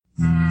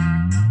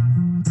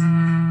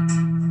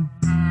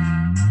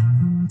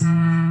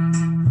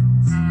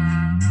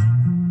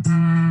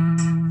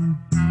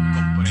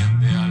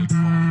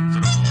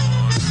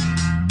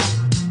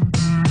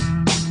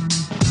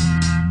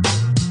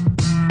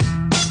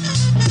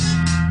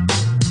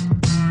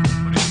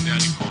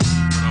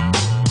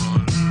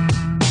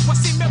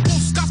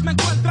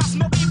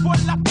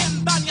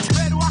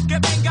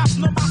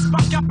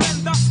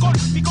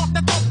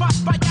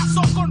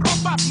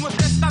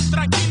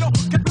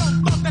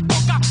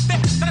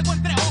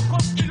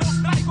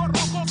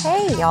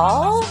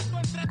y'all.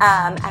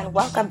 And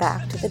welcome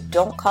back to the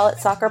Don't Call It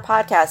Soccer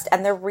podcast.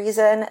 And the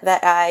reason that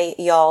I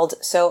yawled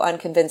so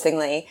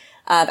unconvincingly,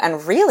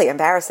 and really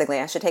embarrassingly,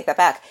 I should take that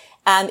back,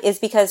 is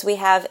because we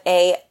have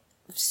a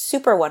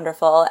super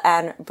wonderful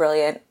and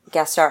brilliant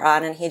guest star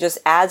on, and he just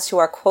adds to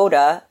our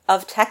quota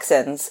of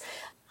Texans.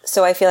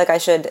 So I feel like I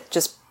should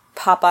just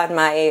pop on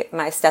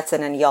my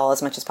Stetson and yawl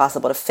as much as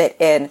possible to fit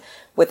in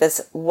with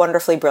this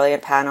wonderfully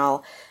brilliant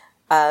panel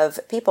of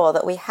people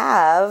that we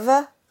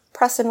have.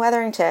 Preston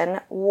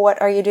Wetherington,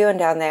 what are you doing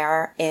down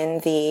there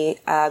in the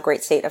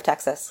great state of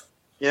Texas?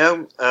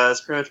 Yeah,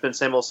 it's pretty much been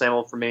same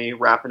old for me,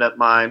 wrapping up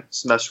my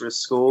semester of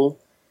school,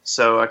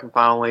 so I can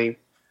finally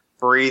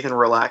breathe and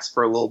relax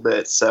for a little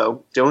bit,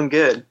 so doing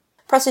good.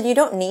 Preston, you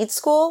don't need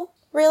school,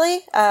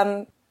 really?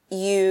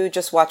 You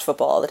just watch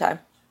football all the time.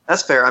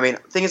 That's fair. I mean,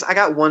 the thing is, I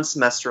got one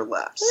semester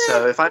left,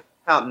 so if I'm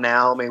out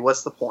now, I mean,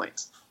 what's the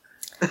point?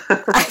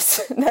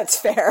 That's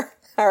fair.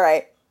 All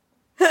right.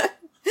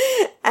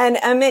 And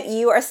Amit,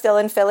 you are still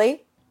in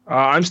Philly?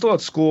 I'm still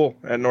at school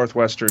at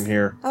Northwestern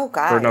here. Oh,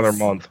 guys. For another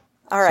month.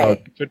 All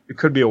right. So it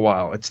could be a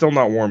while. It's still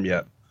not warm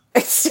yet.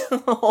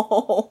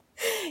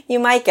 You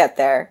might get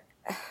there.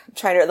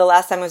 The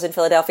last time I was in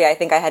Philadelphia, I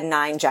think I had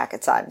 9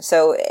 jackets on.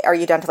 So are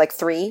you down to like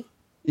 3?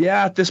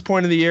 Yeah, at this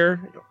point of the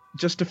year,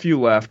 just a few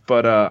left.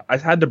 But I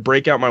had to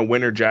break out my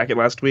winter jacket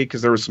last week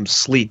because there was some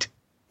sleet.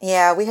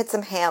 Yeah, we had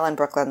some hail in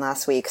Brooklyn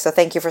last week. So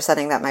thank you for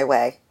sending that my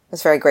way. It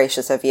was very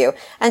gracious of you.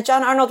 And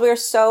John Arnold, we are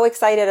so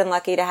excited and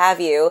lucky to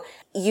have you.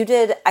 You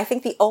did, I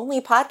think, the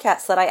only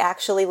podcast that I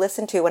actually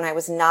listened to when I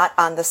was not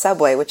on the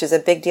subway, which is a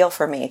big deal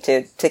for me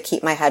to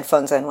keep my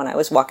headphones in when I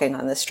was walking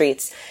on the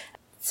streets.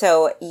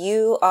 So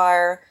you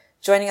are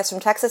joining us from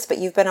Texas, but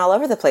you've been all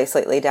over the place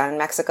lately, down in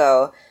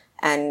Mexico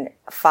and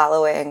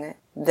following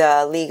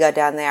the Liga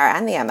down there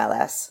and the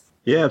MLS.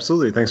 Yeah,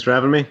 absolutely. Thanks for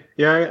having me.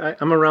 Yeah,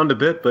 I'm around a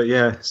bit, but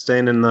yeah,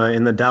 staying in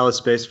the Dallas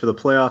space for the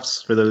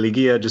playoffs, for the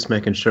Liguilla, just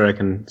making sure I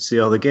can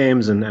see all the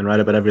games and write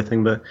about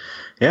everything. But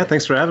yeah,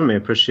 thanks for having me.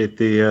 Appreciate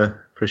the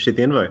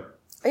invite.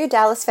 Are you a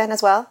Dallas fan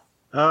as well?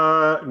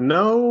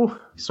 No,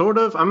 sort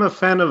of. I'm a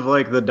fan of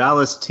like the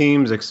Dallas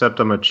teams, except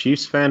I'm a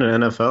Chiefs fan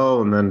in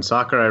NFL, and then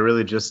soccer I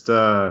really just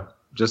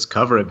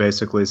cover it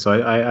basically.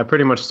 So I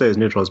pretty much stay as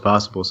neutral as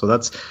possible. So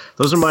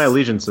those are my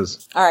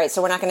allegiances. All right,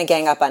 so we're not going to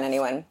gang up on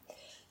anyone.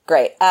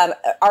 Great.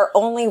 Our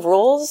only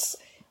rules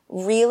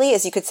really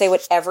is you could say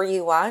whatever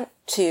you want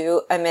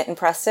to Amit and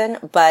Preston,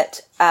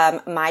 but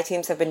my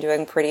teams have been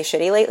doing pretty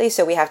shitty lately,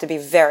 so we have to be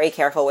very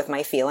careful with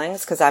my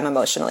feelings because I'm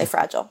emotionally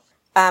fragile.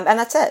 And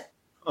that's it.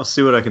 I'll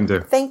see what I can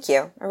do. Thank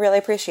you. I really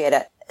appreciate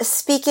it.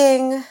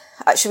 Speaking,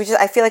 I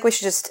feel like we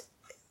should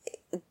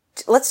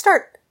let's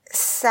start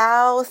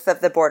south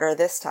of the border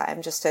this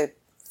time, just to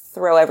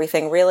throw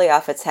everything really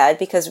off its head,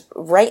 because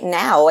right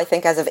now, I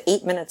think as of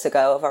 8 minutes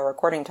ago of our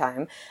recording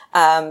time,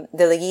 the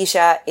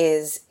Liguilla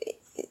is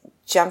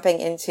jumping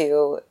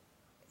into,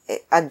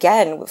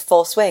 again,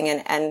 full swing.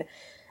 And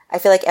I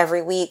feel like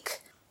every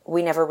week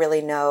we never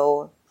really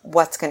know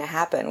what's going to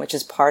happen, which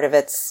is part of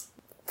its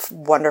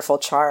wonderful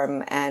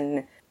charm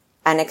and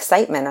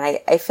excitement.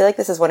 I feel like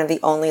this is one of the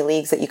only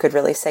leagues that you could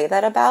really say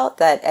that about,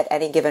 that at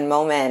any given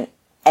moment,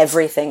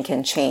 everything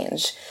can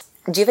change.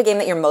 Do you have a game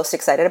that you're most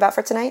excited about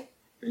for tonight?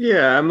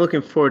 Yeah, I'm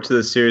looking forward to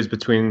the series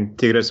between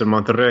Tigres and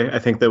Monterrey. I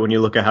think that when you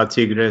look at how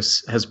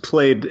Tigres has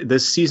played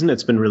this season,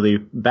 it's been really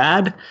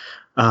bad.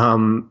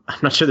 I'm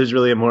not sure there's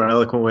really a more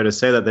eloquent way to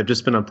say that. They've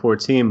just been a poor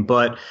team,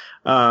 but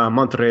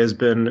Monterrey has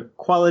been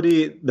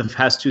quality. The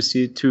past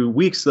 2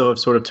 weeks, though, have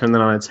sort of turned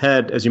that on its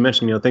head. As you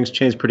mentioned, things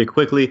change pretty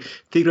quickly.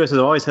 Tigres has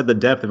always had the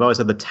depth. They've always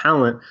had the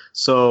talent.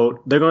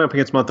 So they're going up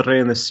against Monterrey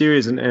in this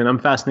series, and I'm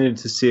fascinated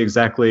to see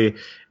exactly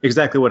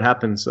what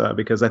happens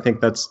because I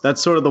think that's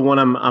sort of the one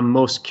I'm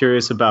most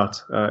curious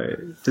about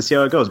to see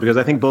how it goes, because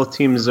I think both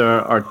teams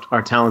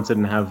are talented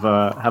and have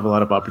a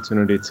lot of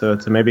opportunity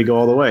to maybe go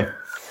all the way.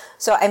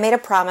 So I made a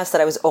promise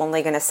that I was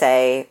only going to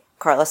say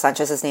Carlos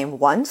Sanchez's name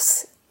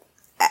once,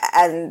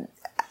 and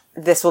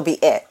this will be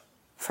it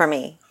for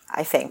me,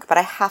 I think. But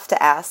I have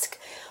to ask,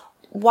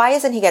 why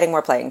isn't he getting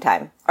more playing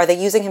time? Are they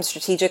using him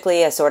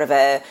strategically as sort of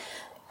I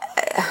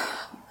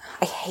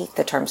hate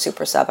the term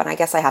super sub, and I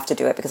guess I have to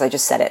do it because I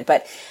just said it,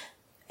 but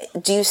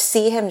do you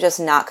see him just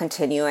not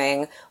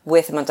continuing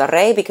with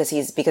Monterrey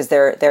because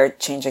they're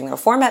changing their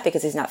format,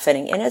 because he's not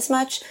fitting in as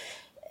much?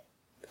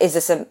 Is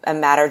this a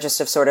matter just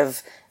of sort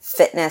of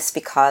fitness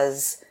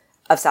because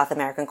of South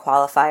American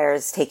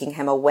qualifiers taking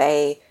him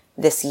away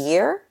this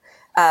year?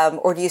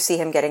 Or do you see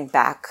him getting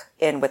back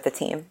in with the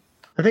team?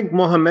 I think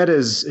Mohamed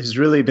has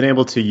really been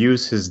able to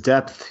use his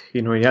depth.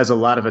 He has a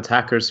lot of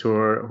attackers who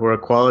are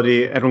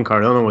quality. Edwin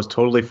Cardona was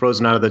totally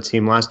frozen out of the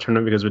team last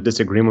tournament because of a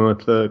disagreement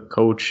with the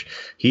coach.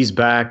 He's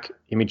back.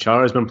 Imi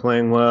Chara has been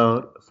playing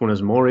well.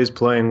 Funes Mori is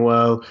playing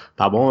well.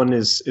 Pabon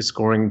is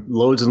scoring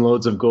loads and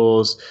loads of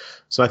goals.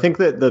 So I think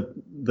that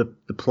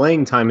the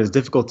playing time is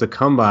difficult to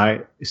come by.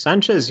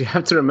 Sanchez, you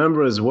have to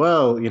remember as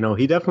well,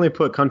 he definitely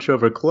put country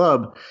over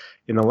club.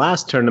 in the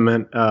last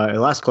tournament,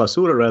 last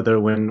Clausura rather,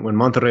 when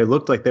Monterrey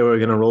looked like they were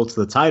going to roll to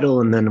the title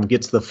and then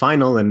get to the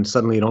final and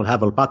suddenly you don't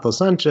have El Pato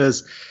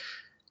Sanchez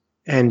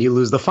and you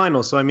lose the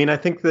final. So, I mean, I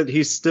think that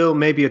he's still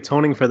maybe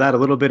atoning for that a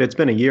little bit. It's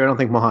been a year. I don't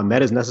think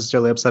Mohamed is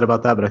necessarily upset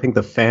about that, but I think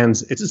the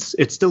fans,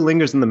 it still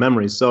lingers in the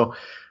memories. So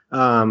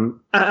I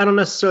don't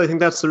necessarily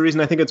think that's the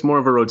reason. I think it's more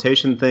of a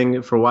rotation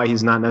thing for why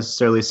he's not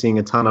necessarily seeing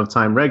a ton of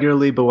time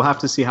regularly, but we'll have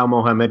to see how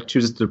Mohamed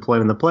chooses to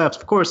deploy in the playoffs.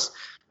 Of course,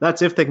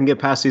 that's if they can get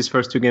past these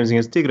first two games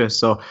against Tigres.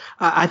 So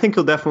I think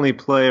he'll definitely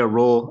play a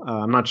role.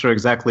 I'm not sure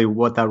exactly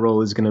what that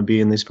role is going to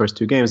be in these first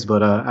two games,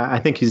 but I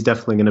think he's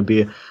definitely going to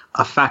be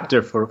a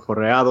factor for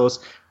Rayados.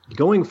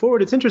 Going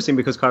forward, it's interesting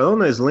because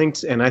Cardona is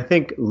linked, and I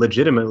think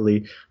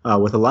legitimately,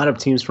 with a lot of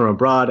teams from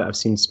abroad. I've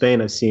seen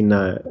Spain, I've seen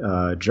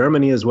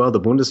Germany as well, the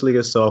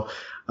Bundesliga. So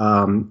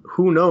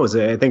who knows?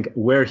 I think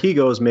where he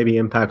goes maybe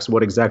impacts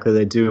what exactly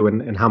they do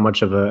and how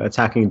much of a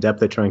attacking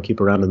depth they try and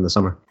keep around in the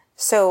summer.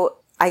 So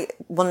I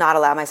will not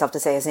allow myself to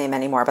say his name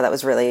anymore, but that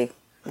was really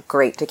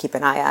great to keep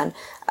an eye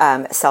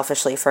on,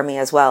 selfishly for me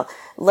as well.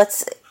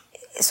 Let's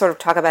sort of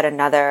talk about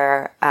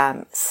another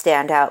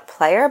standout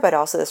player, but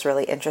also this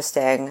really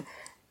interesting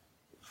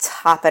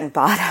top and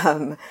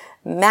bottom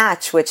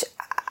match, which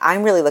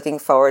I'm really looking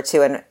forward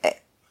to. And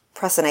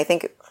Preston, I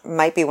think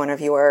might be one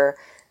of your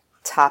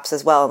tops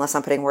as well, unless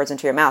I'm putting words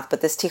into your mouth.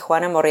 But this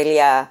Tijuana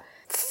Morelia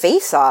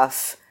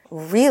face-off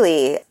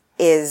really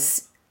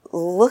is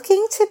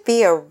looking to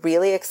be a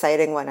really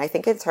exciting one. I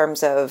think in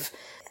terms of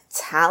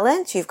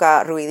talent, you've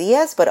got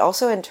Ruidíaz, but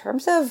also in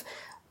terms of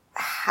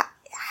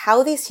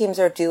how these teams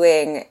are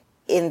doing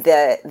in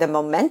the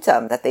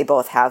momentum that they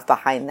both have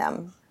behind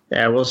them.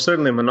 Yeah, well,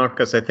 certainly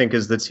Menorcas, I think,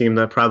 is the team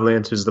that probably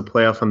enters the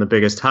playoff on the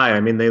biggest high. I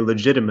mean, they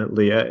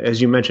legitimately,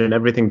 as you mentioned,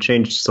 everything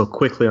changed so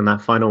quickly on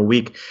that final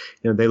week.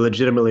 You know, they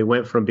legitimately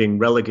went from being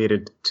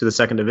relegated to the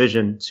second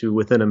division to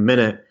within a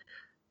minute,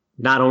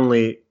 not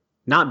only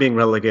not being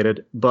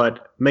relegated,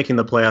 but making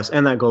the playoffs.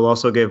 And that goal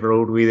also gave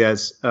Raúl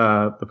Ruidíaz,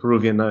 the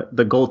Peruvian,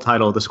 the goal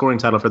title, the scoring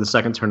title for the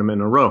second tournament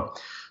in a row.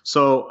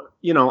 So,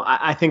 you know,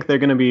 I think they're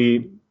going to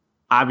be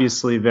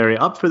obviously very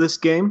up for this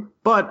game.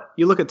 But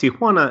you look at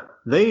Tijuana,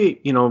 they,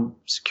 you know,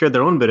 secured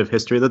their own bit of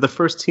history. They're the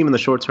first team in the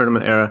short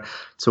tournament era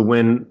to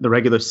win the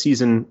regular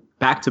season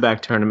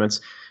back-to-back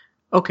tournaments.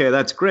 Okay,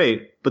 that's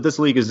great, but this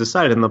league is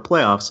decided in the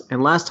playoffs.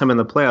 And last time in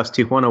the playoffs,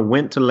 Tijuana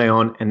went to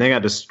León and they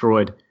got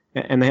destroyed.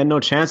 And they had no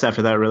chance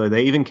after that, really.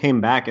 They even came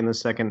back in the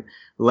second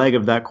leg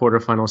of that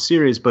quarterfinal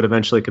series, but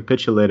eventually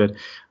capitulated.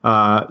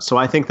 So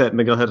I think that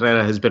Miguel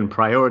Herrera has been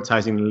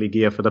prioritizing the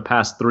Liguilla for the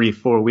past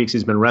 3-4 weeks.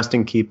 He's been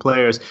resting key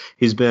players.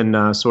 He's been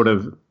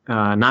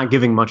not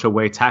giving much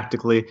away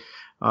tactically,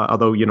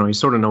 although, you know, you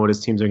sort of know what his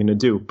teams are going to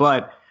do.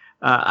 But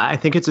I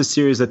think it's a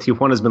series that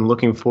Tijuana has been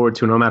looking forward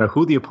to no matter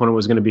who the opponent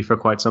was going to be for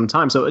quite some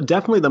time. So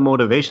definitely the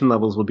motivation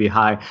levels will be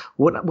high.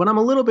 What I'm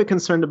a little bit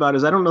concerned about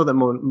is I don't know that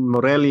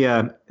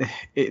Morelia,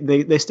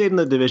 they stayed in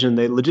the division.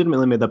 They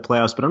legitimately made the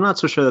playoffs, but I'm not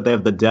so sure that they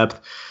have the depth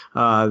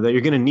that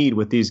you're going to need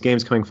with these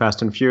games coming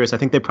fast and furious. I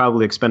think they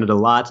probably expended a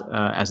lot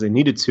as they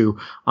needed to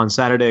on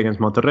Saturday against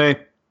Monterrey.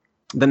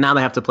 Then now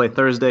they have to play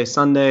Thursday,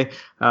 Sunday.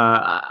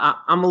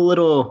 I'm a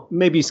little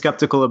maybe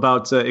skeptical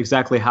about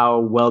exactly how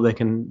well they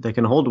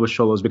can hold with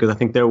Xolos because I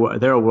think they're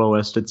a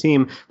well-rested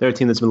team. They're a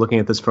team that's been looking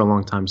at this for a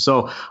long time.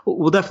 So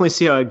we'll definitely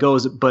see how it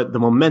goes. But the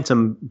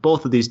momentum,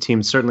 both of these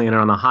teams certainly enter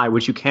on a high,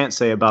 which you can't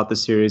say about the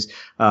series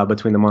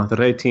between the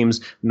Monterrey teams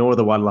nor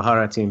the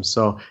Guadalajara teams.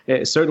 So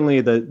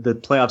certainly the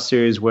playoff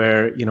series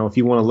where, you know, if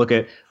you want to look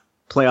at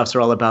playoffs are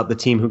all about the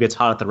team who gets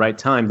hot at the right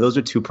time, those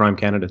are two prime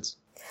candidates.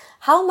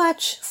 How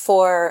much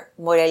for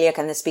Morelia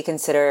can this be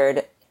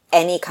considered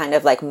any kind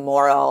of like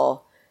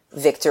moral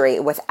victory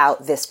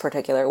without this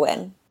particular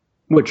win?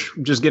 Which,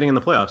 just getting in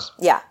the playoffs?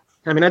 Yeah.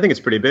 I mean, I think it's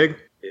pretty big.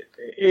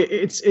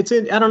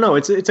 I don't know.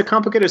 It's a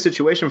complicated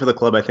situation for the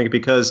club, I think,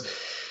 because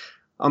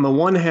on the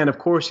one hand, of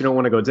course, you don't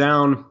want to go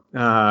down.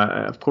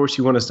 Of course,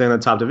 you want to stay in the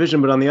top division.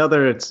 But on the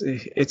other, it's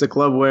a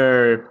club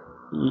where,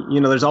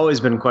 you know, there's always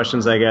been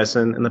questions, I guess,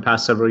 in the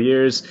past several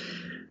years.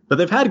 But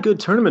they've had good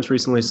tournaments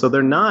recently, so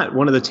they're not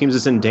one of the teams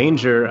that's in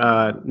danger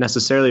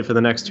necessarily for the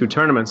next two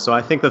tournaments. So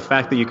I think the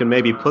fact that you can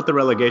maybe put the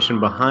relegation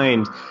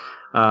behind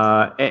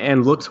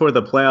and look toward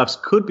the playoffs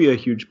could be a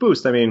huge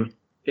boost. I mean,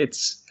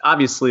 it's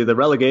obviously the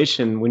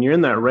relegation, when you're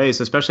in that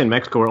race, especially in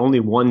Mexico where only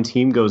one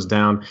team goes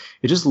down,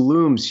 it just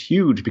looms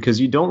huge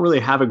because you don't really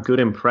have a good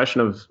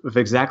impression of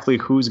exactly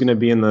who's going to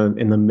be in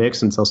the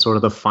mix until sort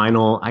of the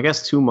final, I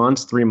guess, 2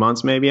 months, 3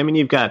 months maybe. I mean,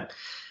 you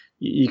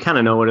kind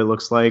of know what it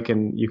looks like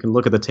and you can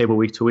look at the table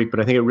week to week, but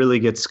I think it really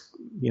gets,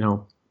 you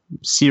know,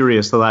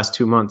 serious the last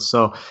 2 months.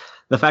 So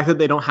the fact that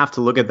they don't have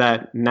to look at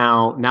that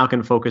now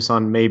can focus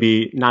on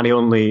maybe not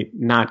only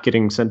not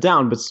getting sent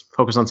down, but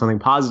focus on something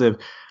positive.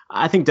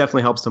 I think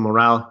definitely helps the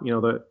morale.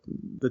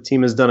 The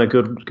team has done a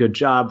good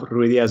job.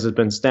 Ruidiaz has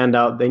been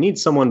standout. They need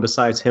someone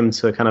besides him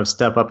to kind of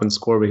step up and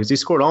score, because he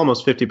scored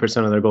almost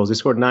 50% of their goals. He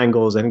scored 9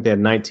 goals. I think they had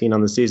 19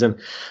 on the season.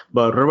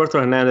 But Roberto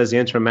Hernandez, the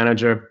interim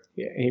manager,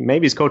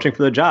 maybe he's coaching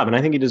for the job, and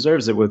I think he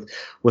deserves it with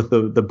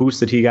the boost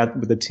that he got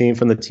with the team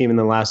from the team in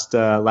the last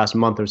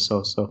month or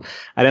so. So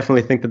I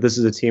definitely think that this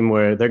is a team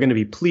where they're going to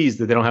be pleased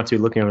that they don't have to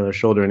be looking over their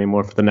shoulder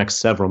anymore for the next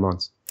several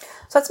months.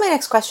 So that's my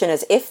next question: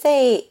 is if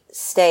they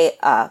stay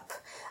up,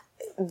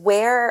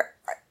 where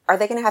are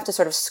they going to have to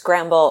sort of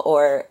scramble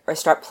or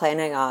start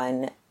planning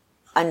on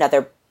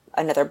another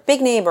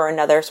big name or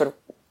another sort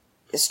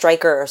of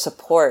striker or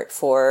support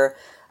for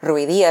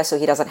Ruidiaz, so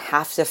he doesn't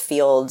have to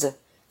field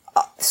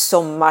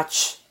so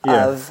much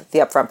of the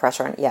upfront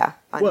pressure on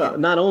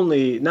him? Not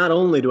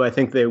only do I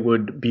think they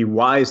would be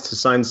wise to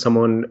sign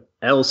someone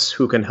else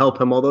who can help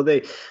him, although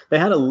they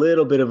had a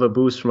little bit of a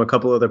boost from a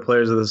couple other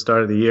players at the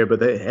start of the year,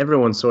 but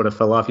everyone sort of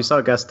fell off. You saw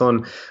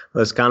Gaston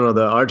Lescano,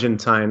 the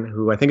Argentine,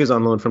 who I think is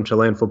on loan from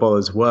Chilean football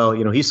as well.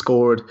 He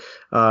scored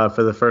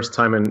for the first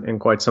time in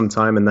quite some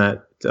time in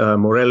that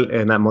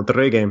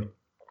Monterrey game.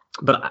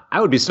 But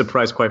I would be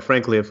surprised, quite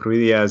frankly, if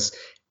Ruidiaz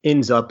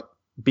ends up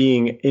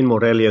being in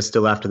Morelia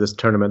still after this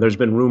tournament. There's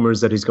been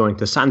rumors that he's going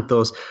to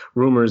Santos,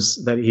 rumors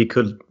that he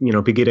could,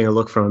 be getting a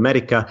look from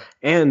America,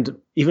 and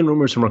even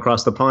rumors from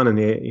across the pond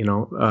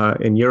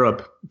in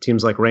Europe,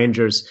 teams like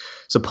Rangers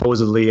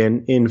supposedly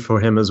in for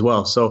him as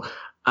well. So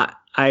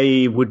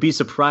I would be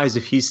surprised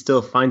if he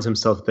still finds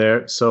himself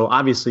there. So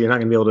obviously you're not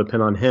going to be able to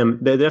depend on him.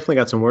 They definitely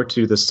got some work to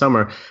do this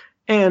summer.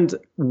 And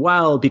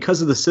while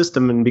because of the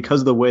system and because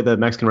of the way the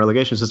Mexican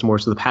relegation system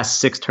works, the past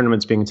 6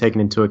 tournaments being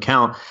taken into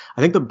account,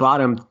 I think the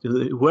bottom,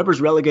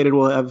 whoever's relegated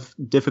will have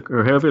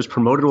or whoever's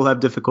promoted will have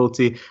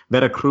difficulty.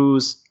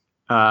 Veracruz,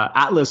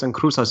 Atlas, and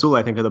Cruz Azul,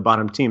 I think, are the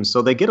bottom teams.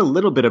 So they get a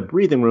little bit of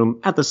breathing room.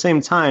 At the same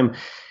time,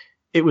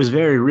 it was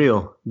very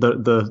real,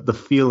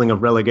 the feeling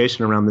of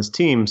relegation around this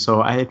team.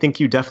 So I think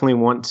you definitely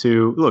want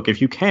to look,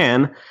 if you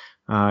can.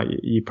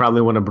 You probably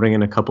want to bring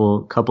in a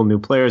couple new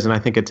players, and I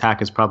think attack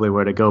is probably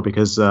where to go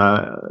because,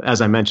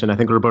 as I mentioned, I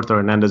think Roberto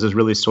Hernandez has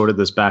really sorted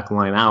this back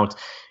line out.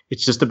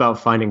 It's just about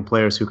finding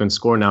players who can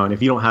score now, and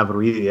if you don't have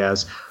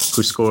Ruidiaz,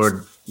 who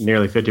scored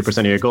nearly 50%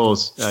 of your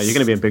goals, you're going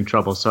to be in big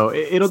trouble. So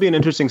it'll be an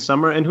interesting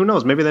summer, and who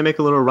knows, maybe they make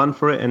a little run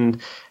for it, and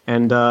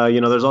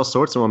there's all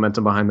sorts of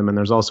momentum behind them, and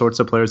there's all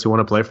sorts of players who want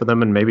to play for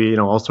them, and maybe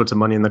all sorts of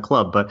money in the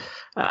club. But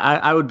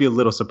I would be a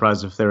little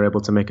surprised if they're able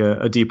to make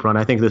a deep run.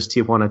 I think this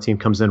Tijuana team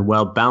comes in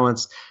well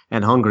balanced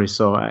and hungry,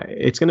 so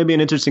it's going to be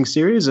an interesting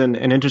series and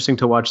interesting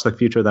to watch the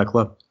future of that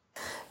club.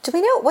 Do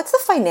we know what's the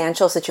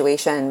financial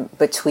situation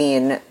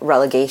between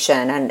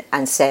relegation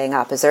and staying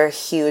up? Is there a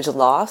huge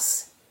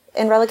loss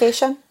in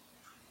relegation?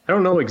 I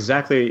don't know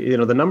exactly.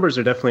 The numbers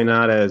are definitely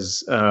not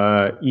as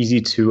easy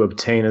to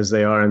obtain as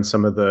they are in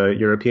some of the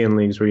European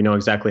leagues where you know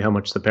exactly how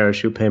much the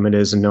parachute payment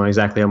is and know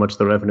exactly how much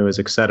the revenue is,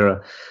 etc.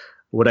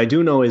 What I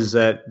do know is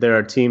that there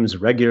are teams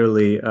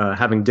regularly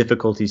having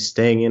difficulty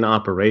staying in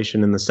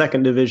operation in the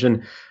second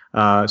division.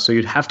 So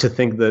you'd have to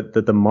think that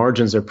the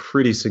margins are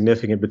pretty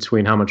significant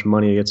between how much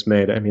money gets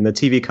made. I mean, the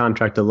TV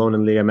contract alone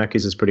in Liga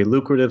MX is pretty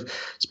lucrative,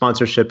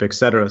 sponsorship,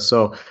 etc.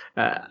 So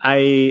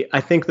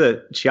I think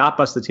that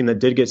Chiapas, the team that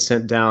did get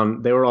sent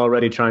down, they were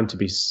already trying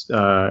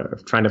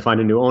to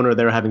find a new owner.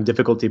 They were having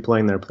difficulty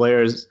paying their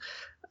players.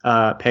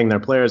 I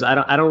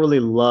don't really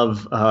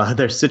love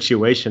their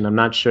situation. I'm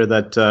not sure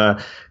that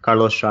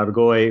Carlos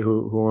Chargoy,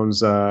 who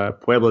owns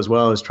Puebla as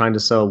well, is trying to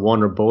sell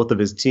one or both of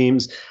his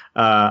teams.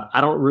 I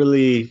don't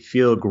really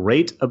feel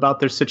great about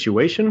their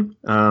situation.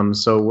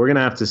 So we're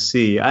gonna have to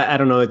see. I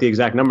don't know what the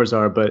exact numbers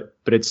are, but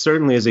it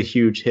certainly is a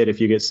huge hit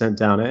if you get sent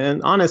down.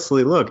 And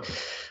honestly, look,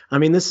 I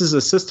mean, this is a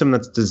system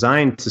that's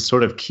designed to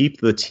sort of keep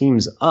the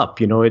teams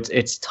up.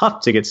 It's tough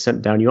to get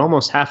sent down. You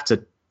almost have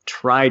to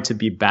try to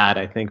be bad,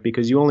 I think,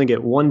 because you only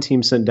get one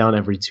team sent down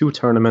every 2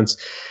 tournaments,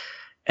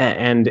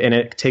 and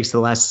it takes the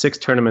last 6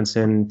 tournaments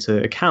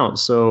into account.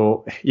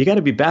 So you got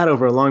to be bad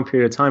over a long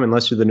period of time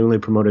unless you're the newly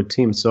promoted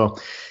team. So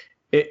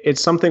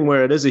it's something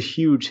where it is a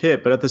huge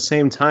hit, but at the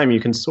same time, you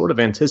can sort of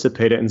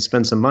anticipate it and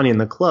spend some money in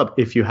the club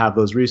if you have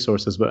those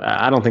resources. But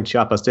I don't think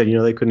Chiapas did.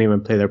 They couldn't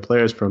even pay their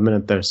players for a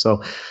minute there.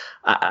 So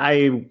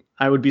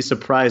I would be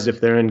surprised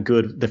if they're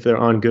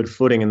on good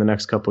footing in the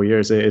next couple of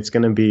years. It's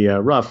going to be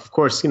rough. Of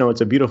course,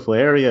 it's a beautiful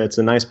area. It's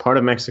a nice part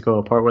of Mexico,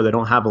 a part where they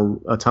don't have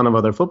a ton of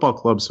other football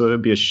clubs. So it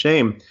would be a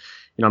shame.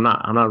 I'm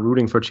not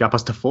rooting for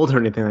Chiapas to fold or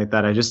anything like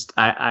that.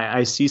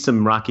 I see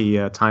some rocky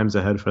times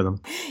ahead for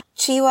them.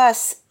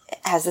 Chivas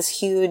has this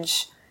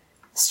huge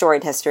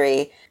storied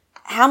history.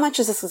 How much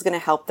is this going to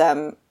help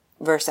them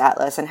versus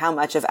Atlas, and how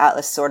much of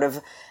Atlas sort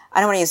of, I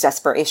don't want to use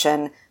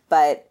desperation,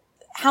 but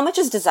how much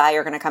is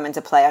desire going to come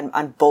into play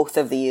on both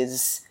of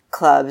these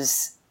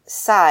clubs'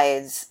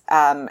 sides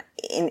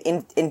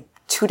in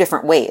 2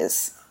 different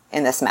ways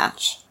in this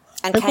match?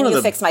 And can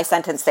you fix my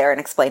sentence there and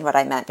explain what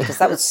I meant? Because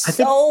that was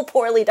so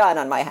poorly done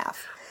on my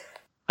half.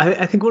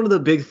 I think one of the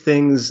big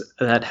things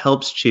that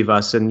helps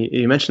Chivas, and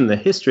you mentioned the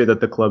history that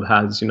the club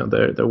has,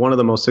 they're one of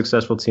the most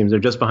successful teams.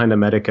 They're just behind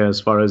America as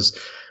far as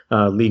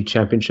league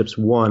championships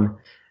won.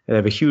 They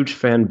have a huge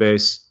fan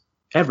base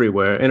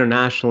everywhere,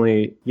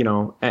 internationally,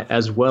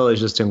 as well as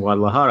just in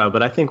Guadalajara.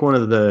 But I think one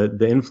of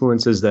the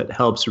influences that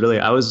helps really,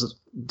 I was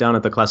down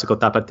at the Clásico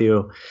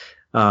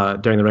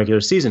Tapatío during the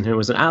regular season, and it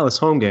was an Atlas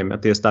home game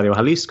at the Estadio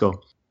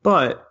Jalisco.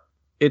 But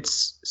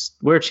it's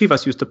where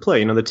Chivas used to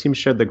play. The team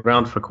shared the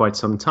ground for quite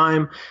some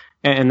time,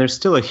 and there's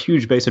still a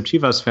huge base of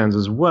Chivas fans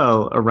as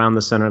well around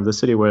the center of the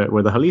city where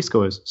the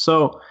Jalisco is.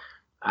 So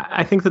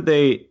I think that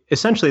they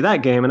essentially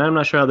that game, and I'm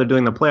not sure how they're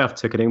doing the playoff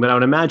ticketing, but I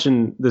would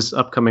imagine this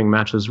upcoming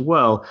match as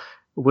well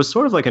was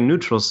sort of like a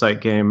neutral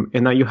site game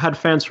in that you had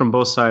fans from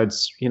both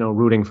sides,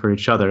 rooting for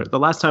each other. The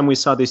last time we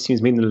saw these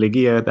teams meet in the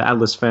Liguilla, the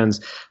Atlas fans,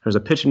 there was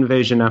a pitch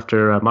invasion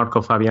after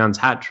Marco Fabian's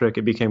hat trick.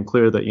 It became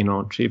clear that,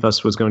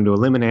 Chivas was going to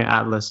eliminate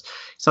Atlas.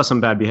 Saw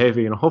some bad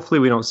behavior. Hopefully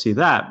we don't see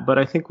that. But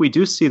I think we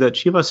do see that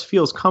Chivas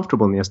feels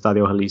comfortable in the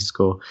Estadio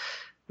Jalisco,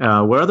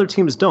 where other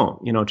teams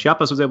don't.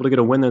 Chiapas was able to get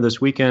a win there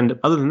this weekend.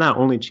 Other than that,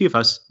 only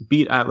Chivas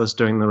beat Atlas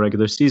during the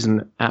regular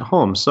season at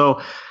home.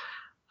 So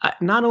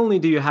not only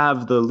do you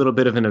have the little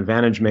bit of an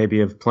advantage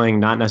maybe of playing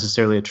not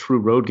necessarily a true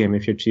road game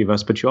if you're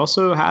Chivas, but you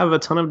also have a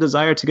ton of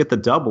desire to get the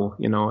double.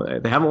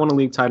 They haven't won a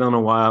league title in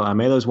a while.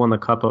 Almeida's won the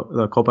Copa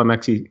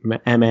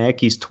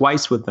MX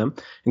twice with them,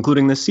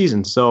 including this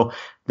season. So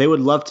they would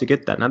love to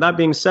get that. Now, that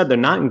being said, they're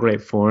not in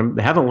great form.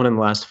 They haven't won in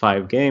the last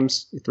 5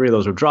 games. 3 of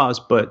those were draws,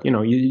 but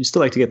you still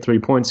like to get 3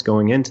 points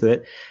going into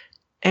it.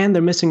 And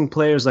they're missing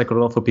players like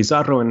Rodolfo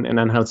Pizarro and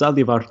Angel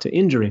Zaldivar to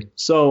injury.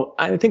 So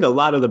I think a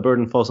lot of the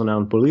burden falls on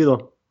Alan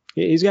Pulido.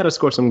 He's got to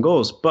score some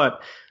goals,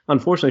 but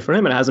unfortunately for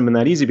him, it hasn't been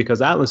that easy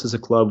because Atlas is a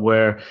club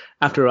where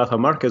after Rafa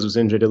Marquez was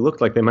injured, it looked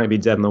like they might be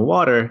dead in the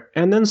water.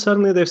 And then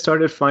suddenly they've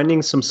started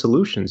finding some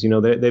solutions.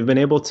 They've been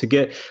able to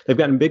they've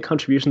gotten big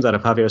contributions out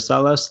of Javier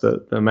Salas,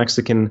 the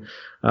Mexican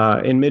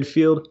in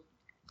midfield,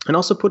 and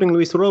also putting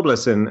Luis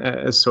Robles in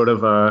as sort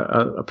of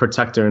a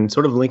protector and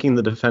sort of linking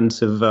the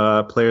defensive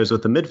players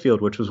with the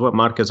midfield, which was what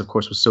Marquez, of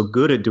course, was so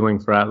good at doing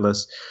for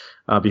Atlas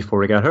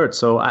before he got hurt.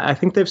 So I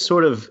think they've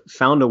sort of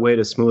found a way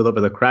to smooth over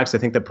the cracks. I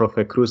think that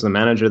Profe Cruz, the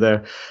manager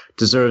there,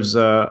 deserves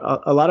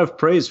a lot of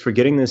praise for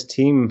getting this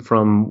team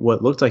from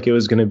what looked like it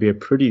was going to be a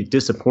pretty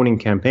disappointing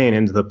campaign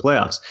into the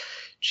playoffs.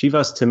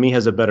 Chivas, to me,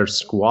 has a better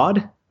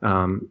squad.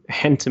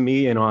 And to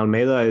me,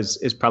 Almeida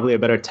is probably a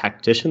better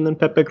tactician than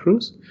Pepe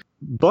Cruz.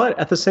 But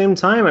at the same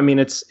time, I mean,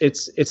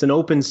 it's an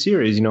open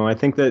series. I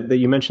think that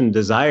you mentioned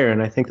desire,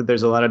 and I think that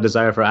there's a lot of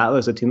desire for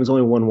Atlas, a team that's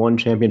only won 1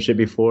 championship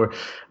before,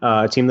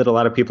 a team that a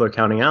lot of people are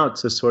counting out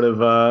to sort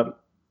of,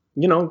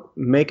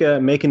 make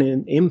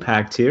an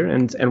impact here,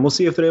 and we'll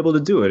see if they're able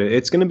to do it.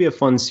 It's going to be a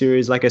fun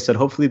series. Like I said,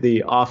 hopefully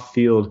the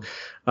off-field,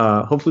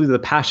 hopefully the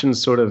passion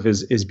sort of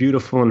is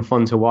beautiful and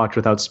fun to watch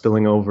without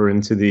spilling over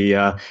into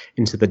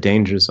the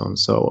danger zone.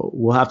 So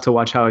we'll have to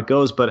watch how it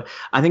goes. But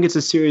I think it's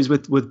a series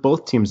with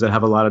both teams that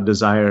have a lot of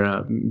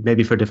desire,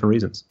 maybe for different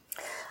reasons.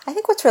 I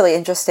think what's really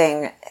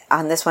interesting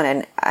on this one,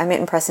 and I'm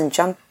impressed and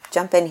jump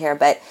in here,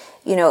 but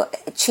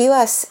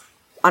Chivas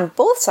on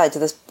both sides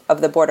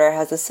of the border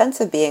has a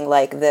sense of being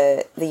like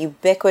the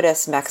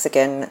ubiquitous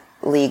Mexican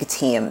league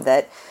team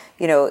that,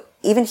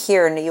 even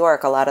here in New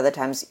York, a lot of the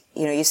times,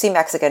 you see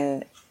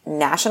Mexican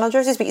national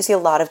jerseys, but you see a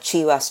lot of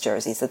Chivas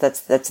jerseys.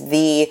 That's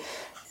the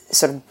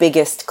sort of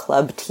biggest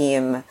club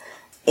team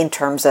in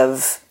terms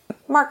of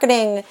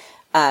marketing,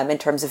 in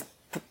terms of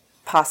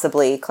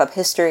possibly club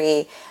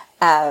history.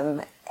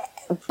 But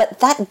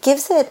that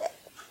gives it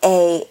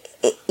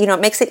it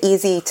makes it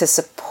easy to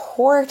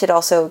support. It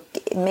also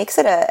makes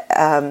it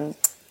an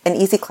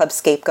easy club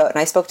scapegoat. And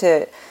I spoke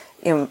to,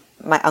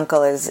 my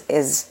uncle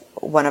is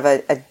one of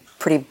a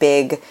pretty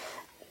big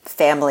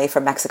family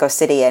from Mexico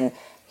City, and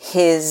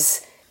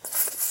his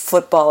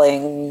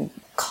footballing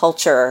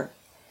culture,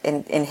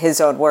 in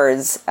his own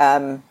words,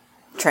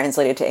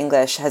 translated to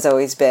English, has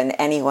always been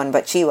anyone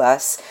but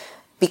Chivas,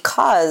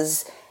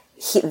 because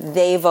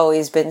they've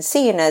always been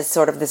seen as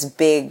sort of this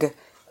big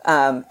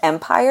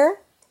empire.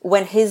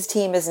 When his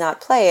team is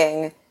not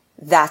playing,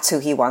 that's who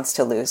he wants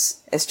to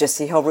lose. It's just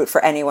he'll root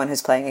for anyone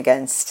who's playing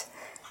against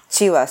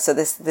Chivas. So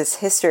this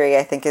history,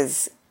 I think,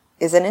 is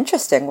an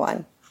interesting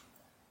one.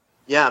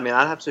 Yeah, I mean,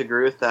 I'd have to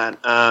agree with that.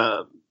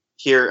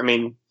 Here, I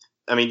mean,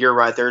 you're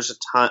right. There's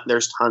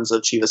tons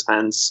of Chivas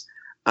fans,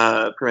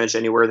 pretty much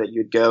anywhere that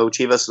you'd go.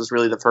 Chivas was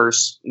really the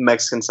first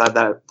Mexican side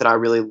that I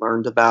really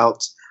learned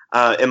about.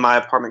 In my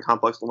apartment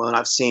complex alone,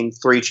 I've seen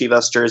 3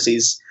 Chivas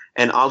jerseys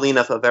and, oddly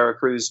enough, a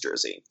Veracruz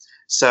jersey.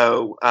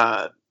 So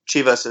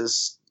Chivas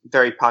is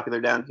very popular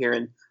down here,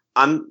 and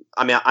I'm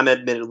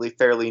admittedly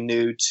fairly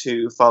new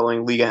to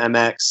following Liga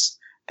MX.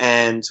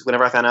 And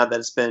whenever I found out that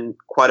it's been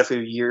quite a few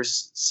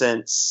years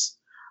since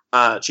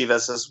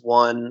Chivas has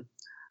won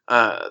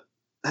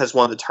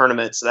the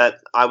tournaments, that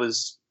I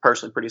was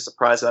personally pretty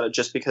surprised about it,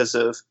 just because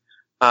of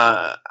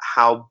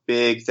how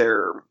big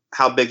their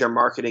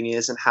marketing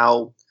is and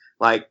how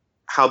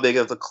big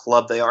of a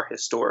club they are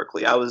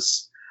historically. I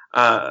was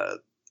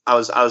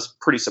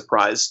pretty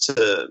surprised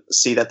to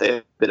see that they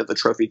have a bit of a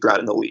trophy drought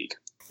in the league.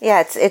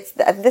 Yeah,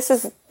 this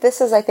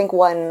is I think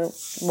one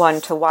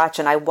to watch,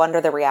 and I wonder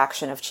the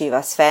reaction of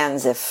Chivas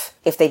fans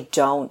if they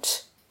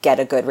don't get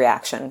a good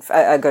reaction,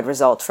 a good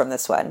result from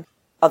this one.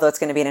 Although it's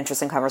going to be an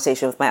interesting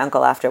conversation with my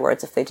uncle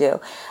afterwards if they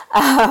do.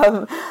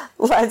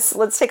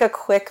 Let's take a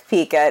quick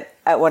peek at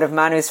one of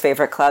Manu's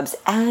favorite clubs,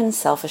 and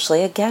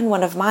selfishly, again,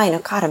 one of mine. Oh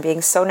God, I'm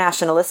being so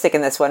nationalistic in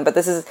this one, but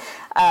this is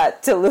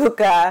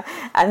Toluca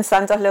and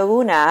Santos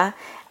Laguna.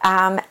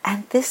 And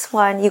this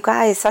one, you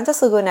guys,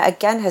 Santos Laguna,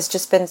 again, has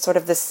just been sort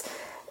of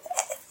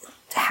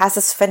has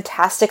this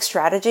fantastic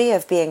strategy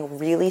of being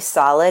really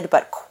solid,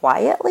 but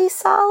quietly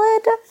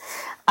solid.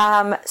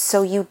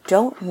 So you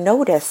don't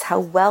notice how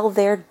well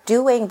they're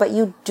doing, but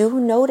you do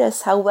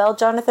notice how well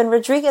Jonathan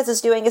Rodriguez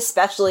is doing,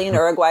 especially in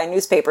Uruguayan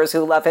newspapers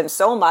who love him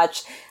so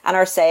much and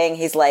are saying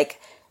he's like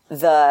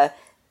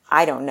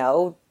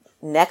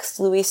next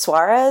Luis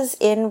Suarez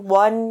in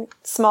one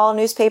small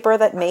newspaper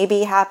that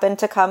maybe happened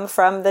to come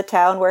from the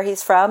town where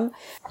he's from,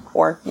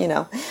 or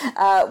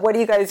what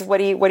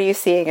are you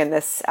seeing in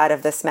this, out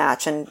of this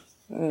match, and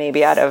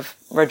maybe out of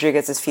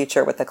Rodriguez's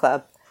future with the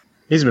club?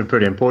 He's been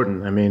pretty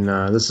important. I mean,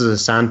 this is a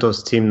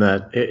Santos team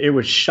that it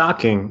was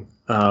shocking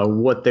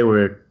what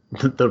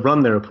the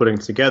run they were putting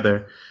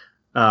together.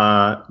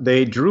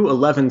 They drew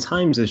 11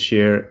 times this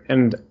year,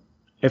 and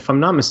if I'm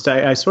not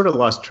mistaken, I sort of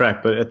lost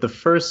track, but at the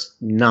first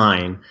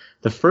 9,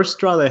 the first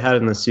draw they had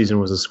in the season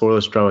was a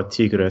scoreless draw with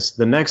Tigres.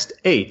 The next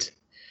 8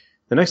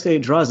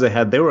 draws they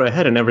had, they were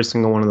ahead in every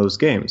single one of those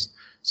games.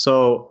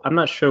 So I'm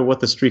not sure what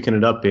the streak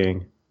ended up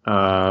being.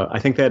 I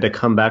think they had to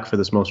come back for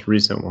this most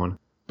recent one.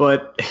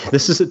 But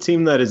this is a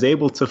team that is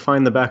able to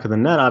find the back of the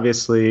net,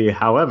 obviously,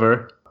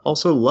 however,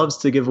 also loves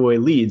to give away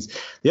leads.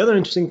 The other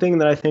interesting thing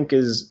that I think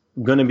is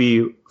going to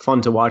be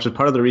fun to watch, is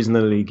part of the reason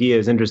that Liguilla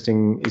is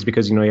interesting, is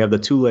because, you have the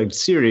 2-legged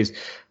series,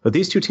 but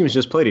these two teams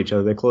just played each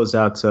other. They closed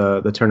out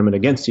the tournament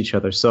against each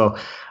other. So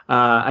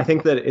I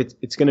think that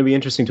it's going to be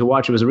interesting to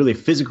watch. It was a really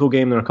physical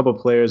game. There are a couple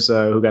of players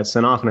who got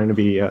sent off and are going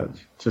to be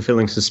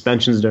fulfilling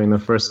suspensions during the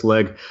first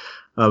leg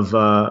of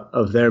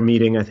their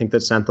meeting. I think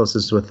that Santos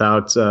is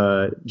without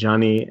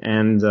Johnny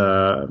and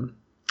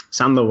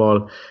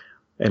Sandoval,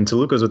 and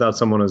Toluca's without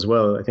someone as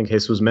well. I think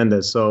Jesus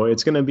Mendez. So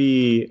it's going to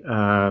be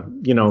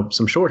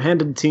some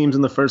shorthanded teams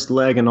in the first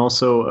leg, and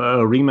also a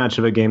rematch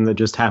of a game that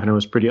just happened. It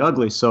was pretty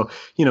ugly. So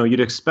you'd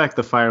expect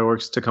the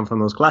fireworks to come from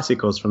those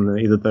clásicos, from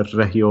either the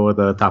Regio or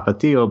the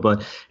Tapatio.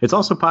 But it's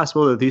also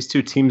possible that these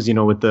two teams,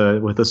 with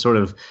the sort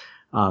of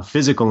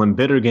physical and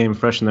bitter game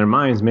fresh in their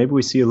minds, maybe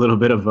we see a little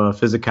bit of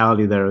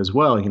physicality there as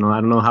well. I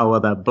don't know how well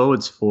that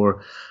bodes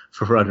for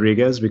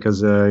Rodriguez,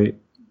 because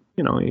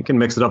you can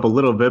mix it up a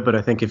little bit, but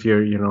I think if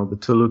you're the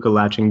Toluca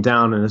latching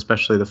down, and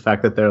especially the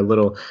fact that they're a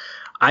little,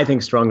 I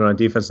think, stronger on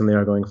defense than they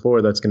are going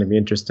forward, that's going to be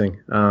interesting.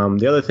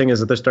 The other thing is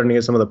that they're starting to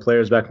get some of the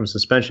players back from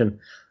suspension.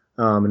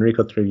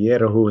 Enrico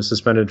Triviero, who was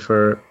suspended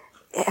for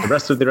the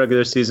rest of the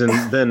regular season,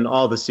 then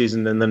all the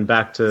season, and then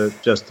back to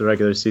just the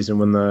regular season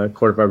when the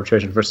Court of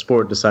Arbitration for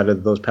Sport decided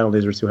that those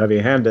penalties were too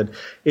heavy-handed.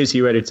 Is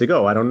he ready to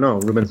go? I don't know.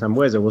 Ruben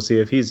Sambueza, we'll see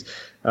if he's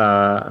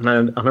I'm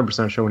not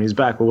 100% sure when he's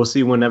back, but we'll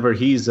see whenever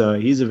he's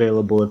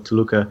available if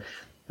Toluca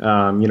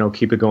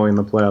keep it going in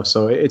the playoffs.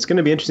 So it's going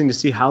to be interesting to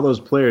see how those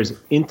players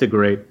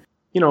integrate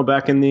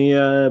back in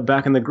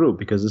the group,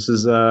 because this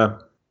is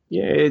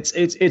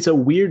it's a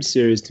weird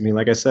series to me.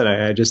 Like I said,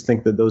 I just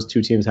think that those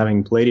two teams,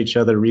 having played each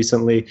other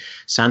recently,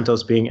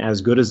 Santos being as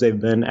good as they've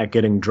been at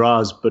getting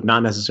draws, but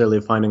not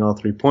necessarily finding all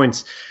 3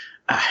 points,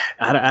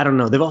 I don't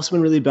know. They've also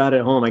been really bad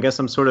at home. I guess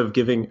I'm sort of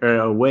giving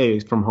away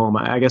from home.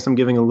 I guess I'm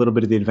giving a little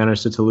bit of the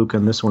advantage to Toluca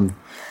in this one,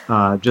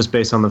 just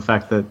based on the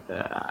fact that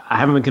I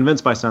haven't been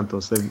convinced by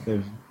Santos.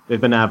 They've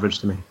been average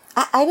to me.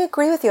 I'd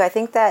agree with you. I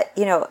think that,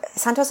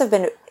 Santos have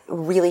been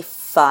really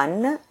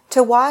fun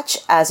to watch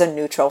as a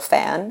neutral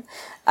fan.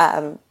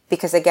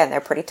 Because again,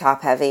 they're pretty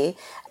top heavy.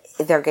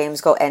 Their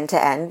games go end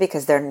to end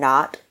because they're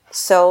not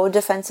so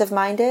defensive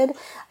minded.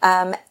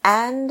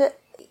 And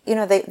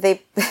they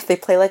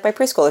play like my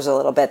preschoolers a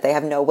little bit. They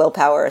have no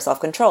willpower or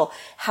self-control.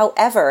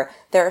 However,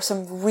 there are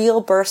some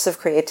real bursts of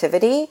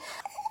creativity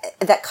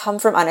that come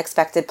from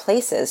unexpected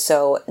places.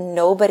 So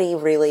nobody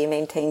really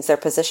maintains their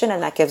position,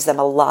 and that gives them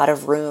a lot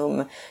of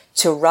room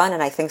to run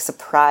and I think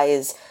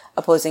surprise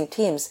opposing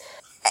teams.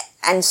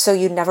 And so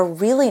you never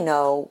really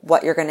know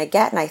what you're going to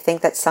get. And I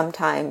think that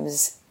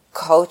sometimes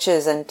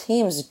coaches and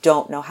teams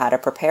don't know how to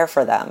prepare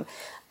for them.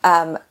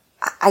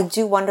 I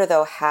do wonder,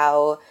 though,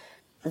 how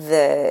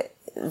the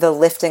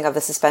lifting of the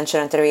suspension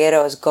on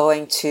Triviero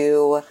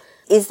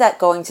is that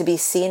going to be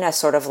seen as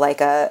sort of like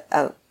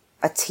a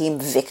team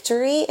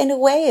victory in a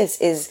way?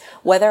 Is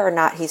whether or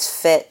not he's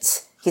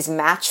fit, he's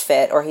match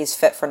fit, or he's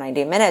fit for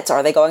 90 minutes,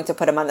 are they going to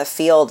put him on the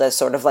field as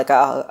sort of like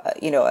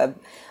a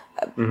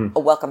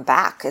welcome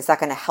back? Is that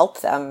going to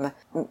help them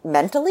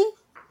mentally?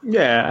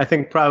 Yeah, I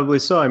think probably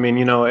so. I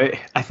mean,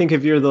 I think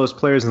if you're those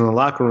players in the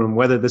locker room,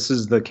 whether this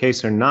is the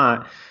case or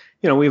not,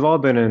 we've all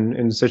been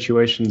in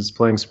situations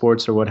playing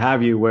sports or what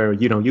have you where,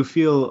 you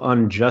feel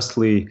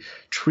unjustly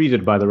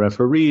treated by the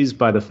referees,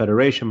 by the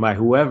federation, by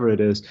whoever it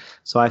is.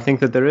 So I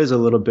think that there is a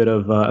little bit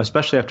of,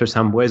 especially after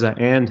Sambueza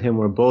and him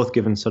were both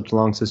given such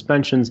long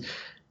suspensions,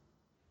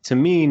 to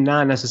me,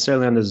 not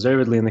necessarily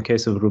undeservedly in the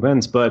case of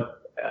Rubens, but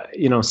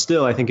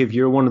still, I think if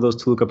you're one of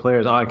those Toluca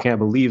players, I can't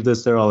believe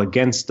this, they're all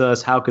against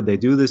us, how could they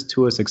do this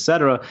to us,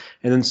 etc.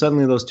 And then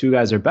suddenly those two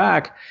guys are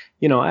back.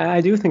 I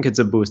do think it's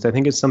a boost. I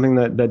think it's something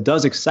that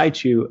does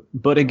excite you.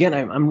 But again,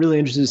 I'm really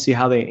interested to see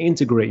how they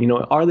integrate.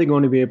 Are they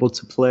going to be able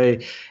to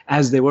play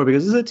as they were?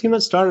 Because this is a team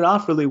that started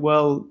off really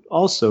well.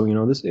 Also,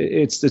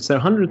 it's their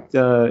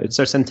 100th, it's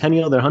their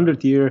centennial, their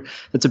 100th year.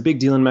 That's a big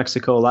deal in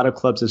Mexico. A lot of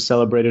clubs have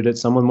celebrated it.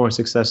 Some with more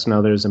success than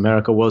others.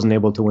 America wasn't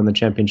able to win the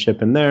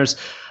championship in theirs.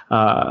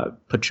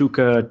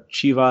 Pachuca,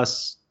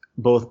 Chivas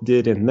both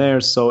did in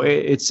theirs. So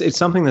it's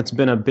something that's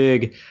been a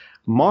big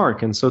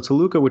mark. And so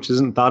Toluca, which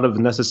isn't thought of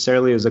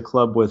necessarily as a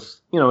club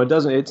with,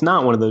 it's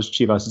not one of those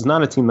Chivas. It's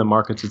not a team that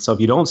markets itself.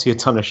 You don't see a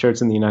ton of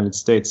shirts in the United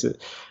States,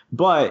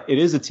 but it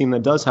is a team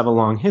that does have a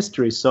long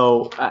history.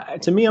 So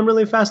to me, I'm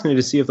really fascinated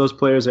to see if those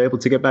players are able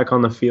to get back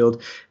on the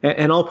field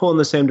and all pull in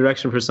the same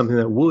direction for something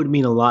that would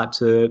mean a lot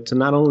to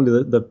not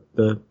only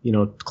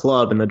the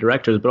club and the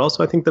directors, but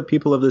also I think the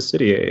people of the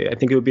city. I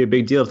think it would be a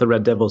big deal if the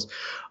Red Devils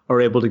are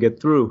able to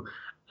get through.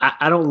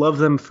 I don't love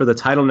them for the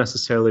title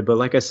necessarily, but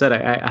like I said,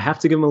 I have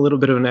to give them a little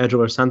bit of an edge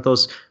over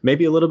Santos,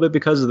 maybe a little bit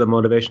because of the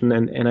motivation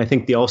and I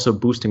think the also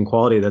boost in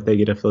quality that they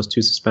get if those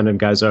two suspended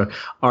guys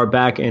are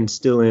back and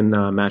still in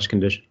match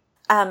condition.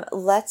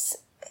 Let's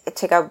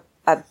take a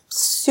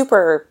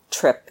super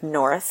trip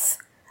north.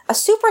 A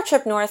super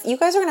trip north. You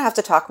guys are going to have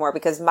to talk more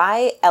because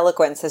my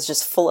eloquence has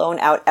just flown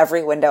out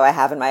every window I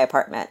have in my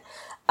apartment.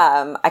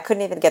 I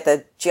couldn't even get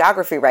the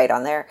geography right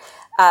on there.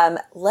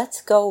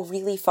 Let's go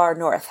really far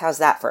north. How's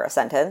that for a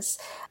sentence?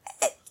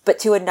 But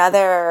to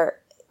another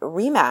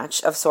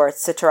rematch of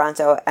sorts to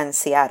Toronto and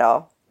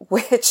Seattle,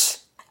 which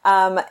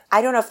I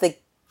don't know if the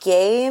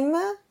game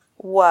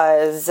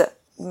was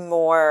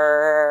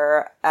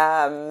more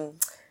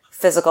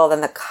physical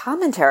than the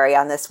commentary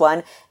on this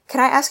one. Can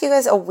I ask you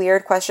guys a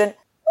weird question?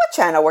 What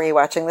channel were you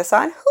watching this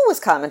on? Who was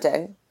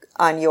commenting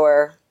on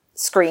your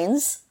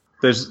screens?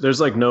 There's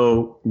like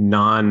no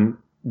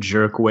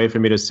jerk way for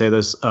me to say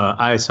this.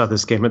 I saw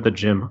this game at the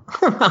gym.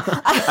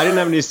 I didn't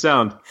have any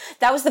sound.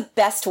 That was the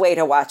best way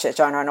to watch it,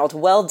 John Arnold.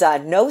 Well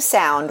done. No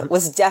sound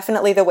was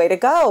definitely the way to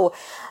go.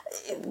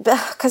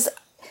 Because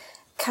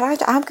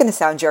I'm going to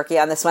sound jerky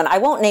on this one. I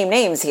won't name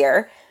names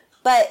here,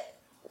 but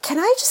can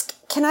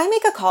I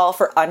make a call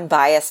for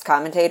unbiased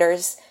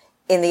commentators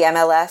in the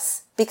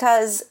MLS?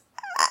 Because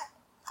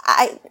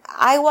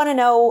I want to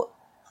know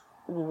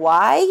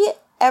why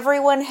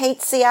everyone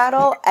hates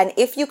Seattle, and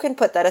if you can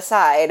put that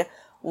aside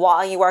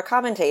while you are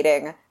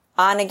commentating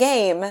on a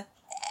game,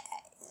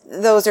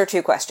 those are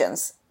two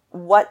questions.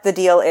 What the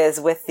deal is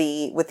with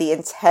the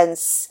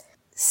intense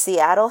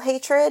Seattle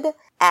hatred,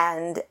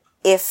 and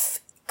if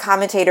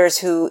commentators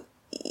who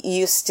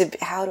used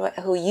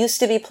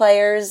to be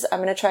players, I'm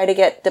going to try to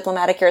get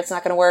diplomatic here, it's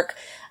not going to work,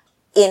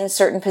 in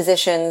certain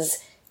positions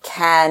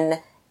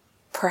can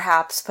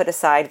perhaps put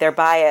aside their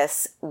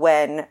bias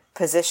when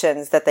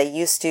positions that they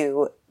used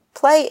to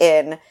play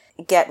in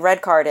get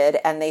red carded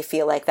and they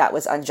feel like that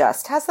was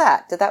unjust. How's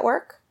that? Did that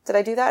work? Did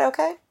I do that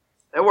okay?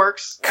 It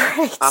works.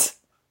 Great.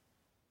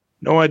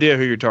 No idea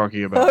who you're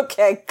talking about.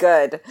 Okay,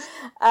 good.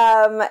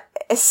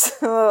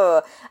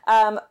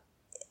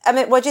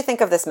 What'd you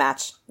think of this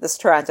match? This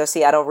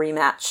Toronto-Seattle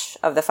rematch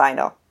of the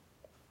final?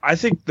 I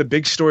think the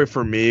big story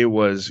for me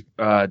was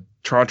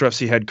Toronto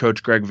FC head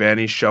coach Greg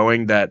Vanney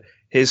showing that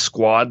his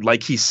squad,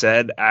 like he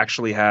said,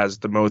 actually has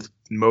the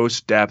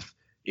most depth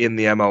in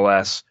the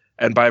MLS.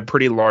 And by a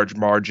pretty large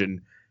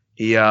margin.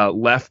 He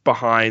left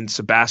behind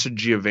Sebastian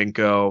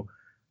Giovinco,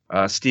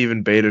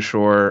 Steven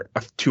Beitashour,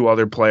 two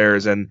other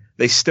players, and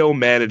they still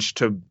managed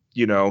to,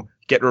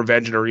 get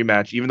revenge in a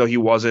rematch, even though he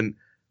wasn't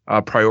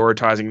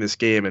prioritizing this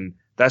game. And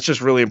that's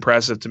just really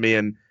impressive to me.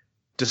 And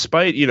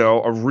despite,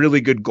 a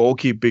really good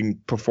goalkeeping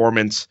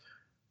performance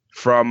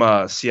from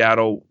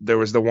Seattle, there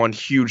was the one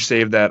huge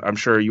save that I'm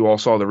sure you all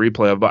saw the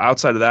replay of. But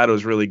outside of that, it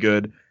was really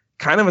good.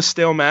 Kind of a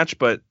stale match,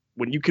 but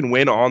when you can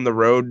win on the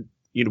road,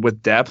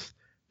 with depth,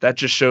 that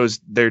just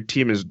shows their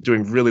team is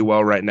doing really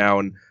well right now.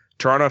 And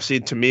Toronto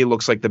FC, to me,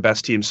 looks like the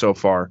best team so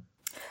far.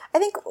 I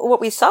think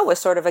what we saw was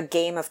sort of a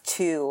game of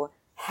two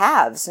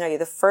halves.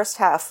 The first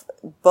half,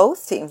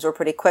 both teams were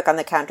pretty quick on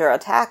the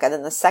counterattack, and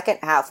then the second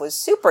half was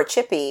super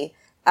chippy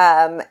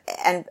and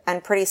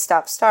pretty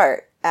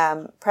stop-start.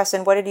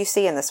 Preston, what did you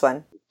see in this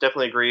one?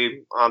 Definitely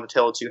agree on the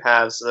tale of two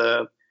halves.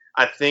 I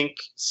think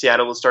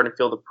Seattle was starting to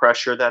feel the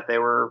pressure that they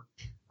were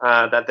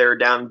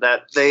down,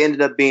 that they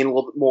ended up being a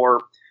little bit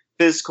more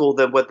physical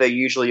than what they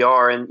usually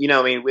are. And,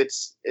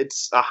 it's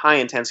a high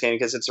intense game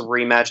because it's a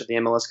rematch at the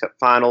MLS Cup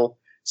final.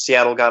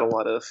 Seattle got a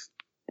lot of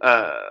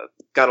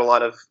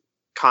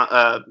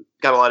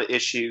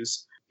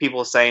issues.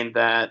 People saying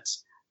that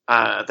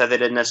that they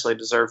didn't necessarily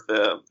deserve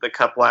the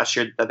cup last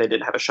year, that they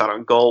didn't have a shot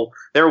on goal.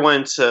 They were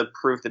wanting to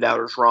prove the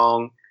doubters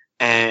wrong,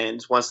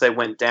 and once they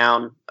went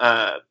down,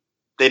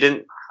 they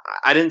didn't.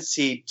 I didn't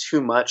see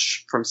too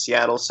much from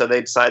Seattle, so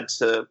they decided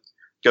to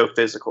go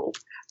physical.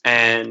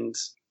 And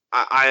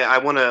I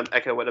want to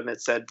echo what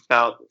Amit said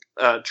about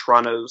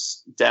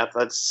Toronto's depth.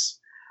 That's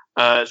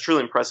it's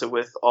truly impressive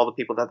with all the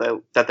people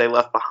that they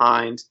left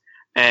behind,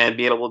 and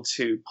be able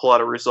to pull out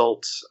a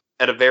result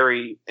at a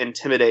very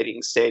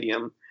intimidating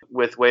stadium.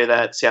 With the way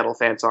that Seattle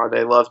fans are,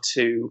 they love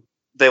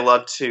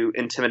to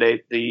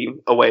intimidate the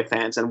away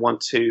fans and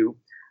want to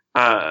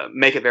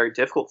make it very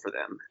difficult for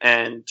them.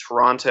 And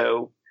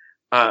Toronto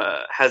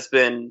has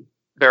been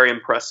very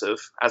impressive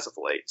as of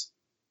late.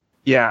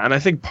 Yeah, and I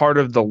think part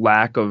of the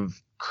lack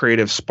of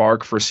creative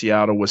spark for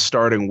Seattle was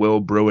starting Will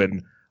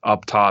Bruin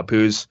up top,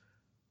 who's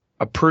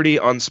a pretty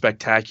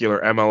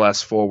unspectacular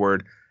MLS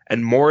forward.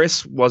 And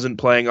Morris wasn't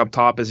playing up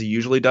top as he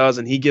usually does,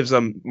 and he gives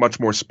them much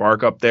more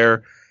spark up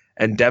there.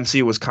 And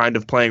Dempsey was kind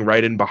of playing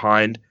right in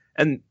behind.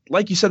 And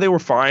like you said, they were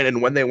fine.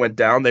 And when they went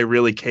down, they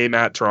really came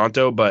at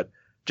Toronto, but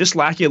just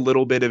lacking a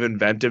little bit of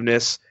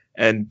inventiveness.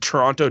 And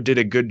Toronto did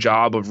a good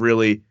job of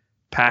really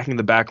packing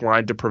the back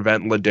line to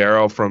prevent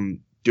Ladero from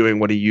doing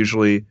what he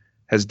usually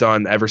has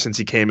done ever since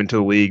he came into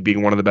the league,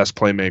 being one of the best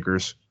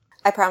playmakers.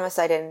 I promise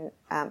I didn't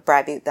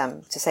bribute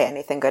them to say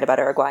anything good about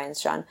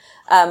Uruguayans, John.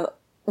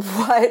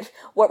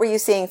 What were you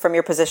seeing from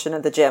your position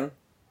at the gym?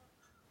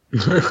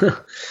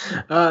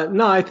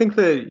 No, I think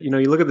that, you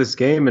look at this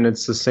game and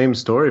it's the same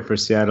story for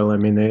Seattle. I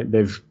mean,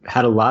 they've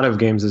had a lot of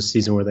games this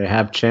season where they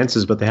have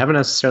chances, but they haven't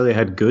necessarily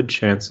had good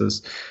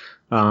chances.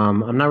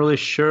 I'm not really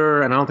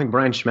sure, and I don't think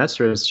Brian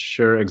Schmetzer is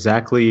sure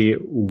exactly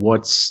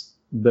what's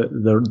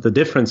the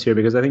difference here,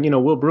 because I think,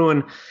 Will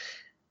Bruin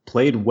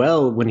played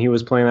well when he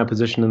was playing that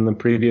position in the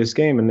previous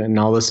game, and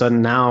all of a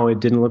sudden now it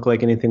didn't look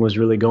like anything was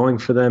really going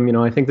for them.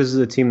 I think this is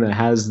a team that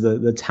has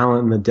the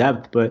talent and the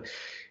depth, but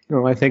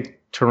I think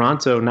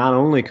Toronto not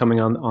only coming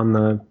on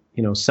the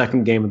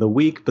second game of the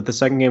week, but the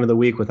second game of the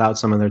week without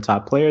some of their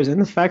top players,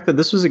 and the fact that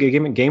this was a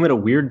game at a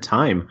weird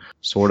time,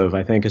 sort of.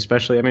 I think,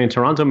 especially,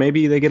 Toronto,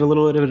 maybe they get a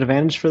little bit of an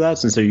advantage for that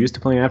since they're used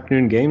to playing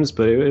afternoon games,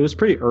 but it was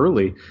pretty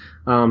early.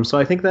 So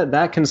I think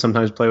that can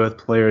sometimes play with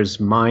players'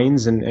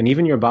 minds and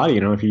even your body,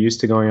 if you're used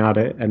to going out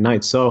at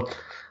night. So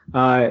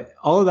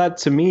all of that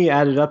to me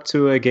added up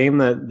to a game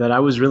that I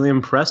was really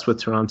impressed with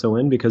Toronto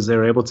in, because they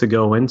were able to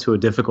go into a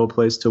difficult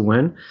place to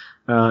win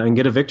and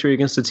get a victory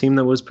against a team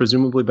that was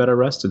presumably better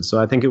rested. So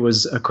I think it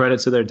was a credit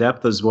to their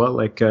depth as well,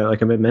 like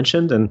Amit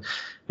mentioned,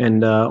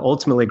 and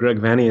ultimately Greg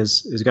Vanney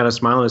has got a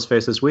smile on his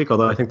face this week.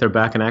 Although I think they're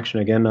back in action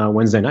again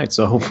Wednesday night,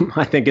 so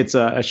I think it's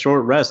a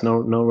short rest,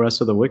 no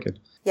rest of the wicked.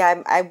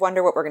 Yeah, I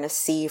wonder what we're going to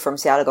see from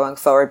Seattle going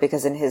forward,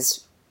 because in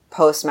his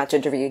post-match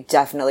interview, you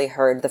definitely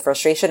heard the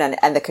frustration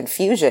and the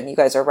confusion. You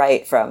guys are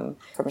right from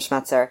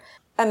Schmetzer.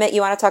 Amit, you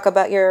want to talk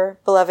about your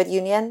beloved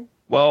Union?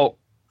 Well,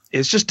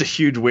 it's just a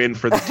huge win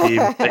for the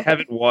team. They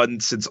haven't won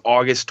since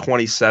August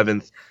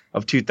 27th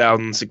of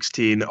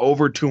 2016,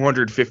 over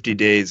 250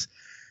 days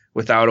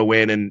without a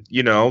win. And,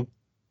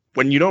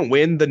 when you don't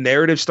win, the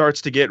narrative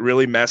starts to get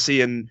really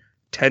messy and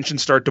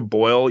tensions start to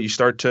boil. You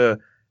start to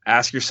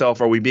ask yourself,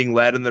 are we being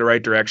led in the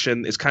right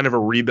direction? It's kind of a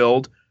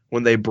rebuild.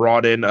 When they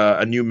brought in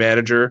a new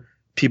manager,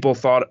 people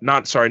thought,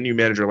 new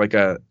manager, like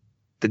the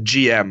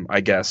GM,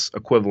 I guess,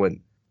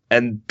 equivalent.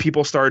 And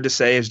people started to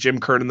say, is Jim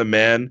Curtin the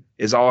man?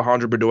 Is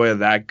Alejandro Bedoya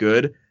that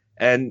good?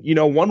 And,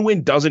 one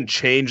win doesn't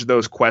change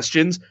those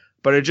questions,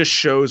 but it just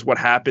shows what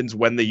happens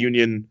when the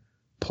Union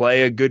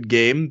play a good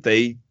game.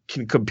 They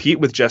can compete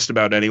with just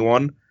about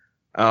anyone.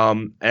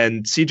 And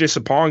CJ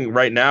Sapong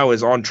right now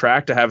is on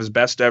track to have his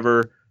best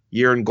ever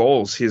year in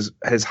goals. His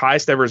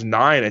highest ever is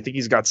 9. I think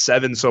he's got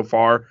 7 so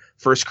far.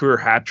 First career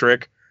hat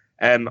trick.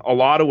 And a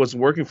lot of what's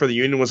working for the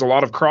Union was a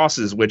lot of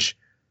crosses, which,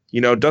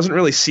 doesn't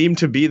really seem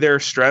to be their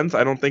strength.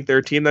 I don't think they're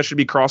a team that should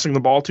be crossing the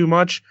ball too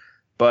much.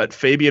 But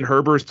Fabian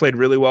Herbers played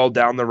really well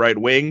down the right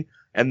wing,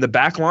 and the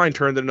back line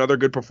turned in another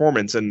good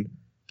performance. And,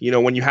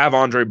 when you have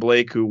Andre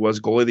Blake, who was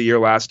goalie of the year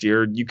last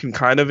year, you can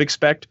kind of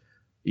expect,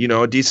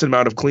 a decent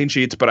amount of clean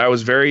sheets. But I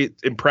was very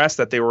impressed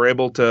that they were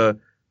able to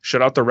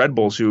shut out the Red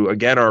Bulls, who,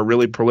 again, are a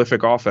really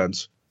prolific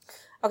offense.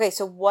 Okay,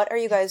 so what are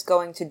you guys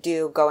going to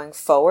do going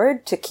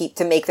forward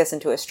to make this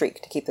into a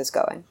streak, to keep this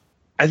going?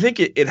 I think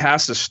it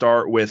has to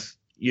start with,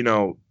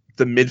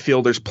 the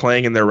midfielders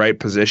playing in their right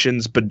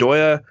positions.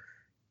 Bedoya,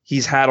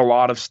 he's had a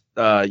lot of,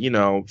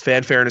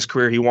 fanfare in his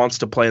career. He wants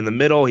to play in the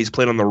middle. He's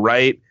played on the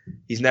right.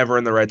 He's never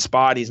in the right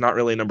spot. He's not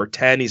really a number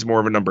 10. He's more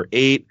of a number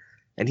 8.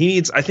 And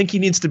I think he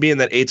needs to be in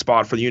that 8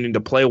 spot for the Union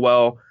to play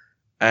well.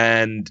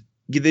 And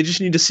they just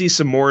need to see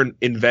some more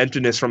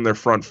inventiveness from their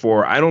front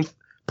four. I don't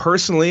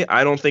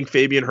think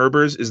Fabian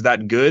Herbers is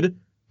that good,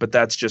 but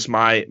that's just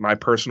my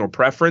personal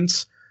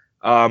preference.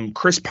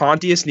 Chris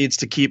Pontius needs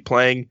to keep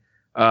playing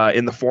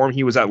in the form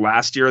he was at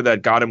last year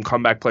that got him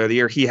comeback player of the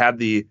year. He had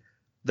the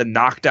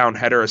knockdown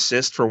header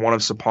assist for one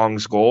of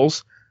Sapong's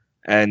goals.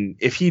 And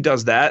if he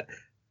does that,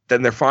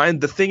 then they're fine.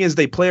 The thing is,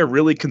 they play a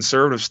really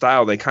conservative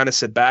style. They kind of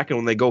sit back, and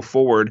when they go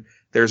forward,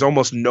 there's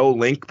almost no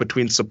link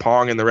between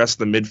Sapong and the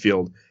rest of the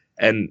midfield.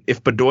 And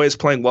if Bedoya is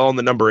playing well in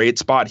the number 8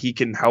 spot, he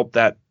can help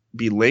that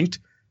be linked.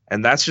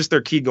 And that's just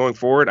their key going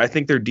forward. I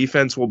think their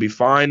defense will be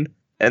fine,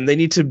 and they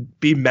need to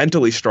be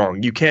mentally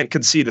strong. You can't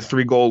concede a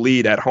 3-goal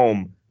lead at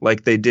home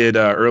like they did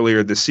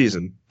earlier this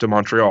season to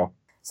Montreal.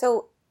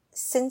 So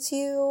since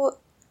you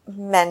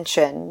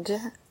mentioned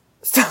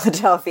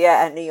Philadelphia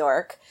and New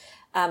York,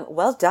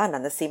 well done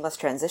on the seamless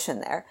transition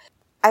there.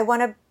 I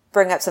want to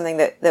bring up something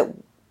that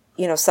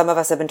some of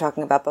us have been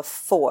talking about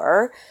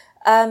before.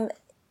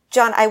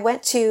 John, I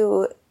went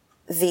to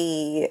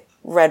the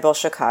Red Bull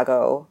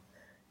Chicago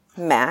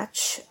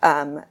match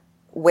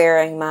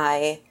wearing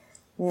my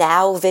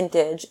now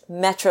vintage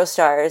Metro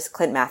Stars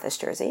Clint Mathis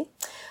jersey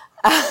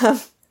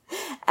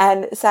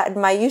and sat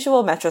in my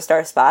usual Metro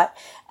Star spot.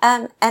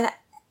 And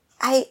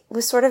I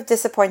was sort of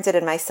disappointed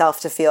in myself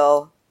to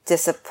feel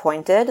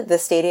disappointed. The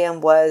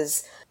stadium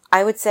was,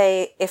 I would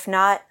say, if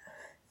not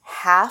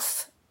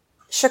half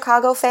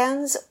Chicago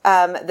fans,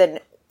 then,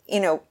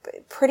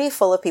 pretty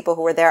full of people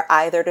who were there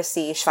either to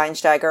see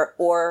Schweinsteiger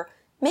or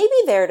maybe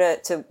there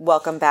to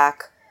welcome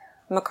back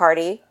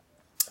McCarty.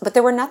 But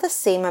there were not the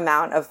same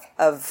amount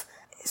of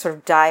sort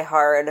of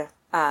diehard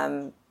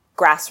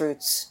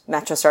grassroots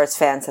Metro Stars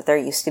fans that there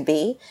used to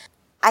be.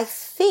 I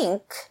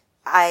think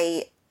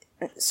I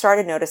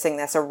started noticing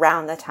this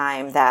around the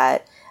time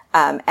that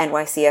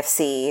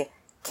NYCFC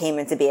came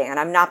into being. And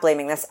I'm not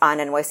blaming this on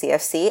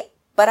NYCFC,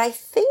 but I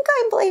think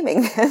I'm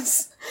blaming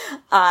this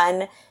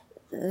on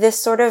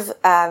this sort of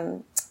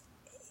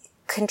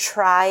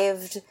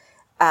contrived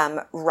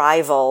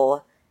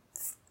rival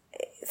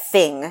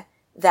thing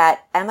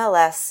that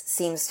MLS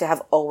seems to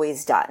have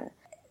always done.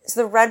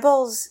 So the Red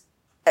Bulls,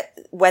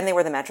 when they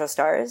were the Metro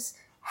Stars,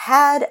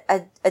 had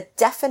a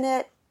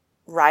definite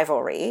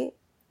rivalry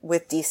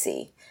with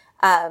DC.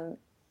 And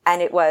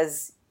it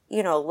was,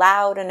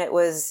 loud and it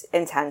was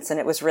intense and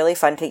it was really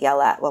fun to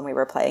yell at when we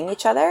were playing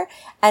each other.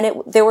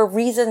 And there were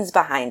reasons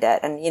behind it.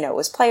 And, it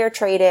was player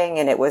trading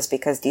and it was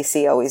because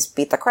DC always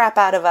beat the crap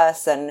out of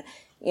us. And,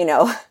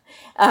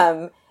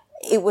 it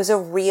was a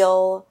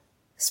real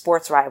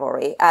sports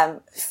rivalry. To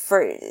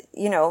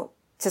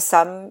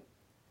some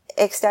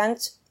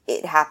extent,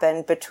 it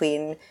happened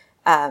between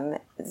the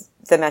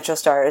Metro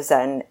Stars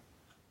and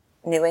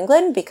New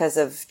England because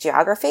of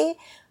geography.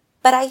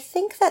 But I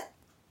think that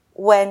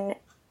when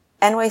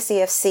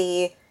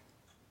NYCFC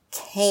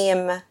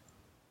came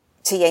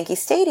to Yankee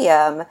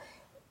Stadium,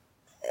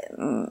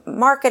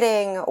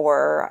 marketing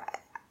or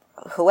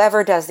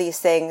whoever does these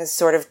things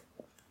sort of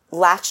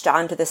latched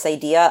onto this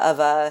idea of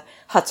a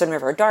Hudson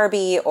River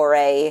Derby or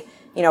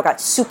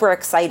got super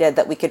excited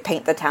that we could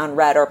paint the town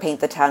red or paint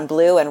the town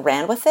blue and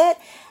ran with it.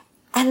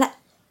 And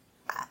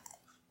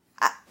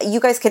you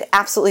guys could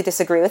absolutely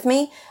disagree with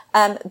me,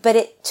 but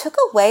it took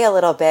away a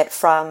little bit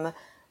from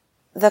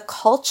the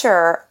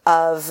culture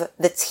of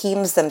the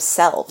teams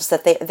themselves,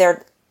 that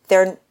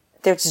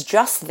there's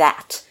just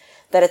that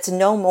it's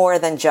no more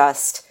than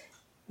just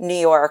New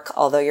York,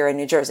 although you're in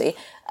New Jersey,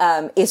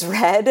 is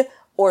red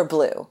or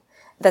blue.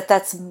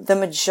 That's the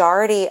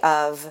majority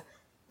of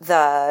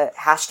the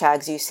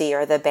hashtags you see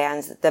or the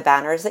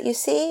banners that you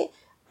see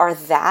are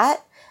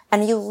that,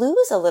 and you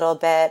lose a little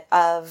bit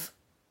of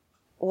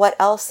what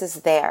else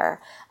is there.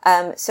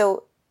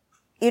 So,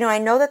 I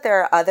know that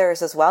there are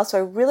others as well, so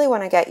I really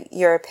want to get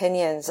your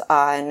opinions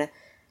on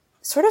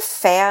sort of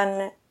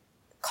fan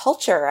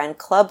culture and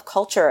club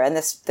culture and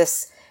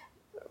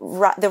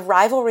the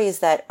rivalries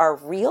that are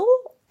real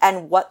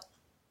and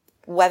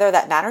whether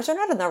that matters or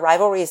not, and the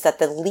rivalries that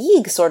the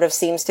league sort of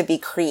seems to be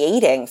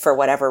creating for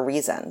whatever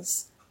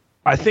reasons.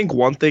 I think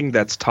one thing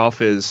that's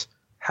tough is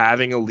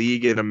having a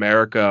league in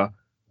America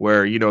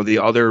where, the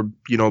other,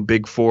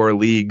 big four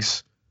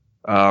leagues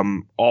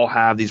all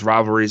have these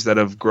rivalries that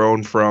have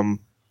grown from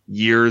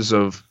years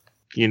of,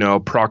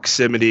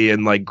 proximity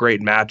and like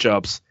great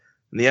matchups.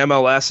 And the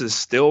MLS is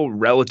still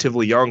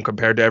relatively young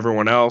compared to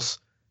everyone else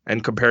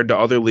and compared to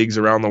other leagues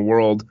around the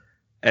world.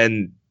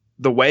 And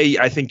the way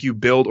I think you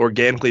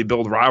organically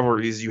build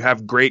rivalries, you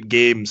have great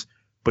games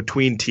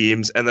between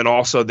teams. And then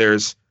also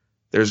there's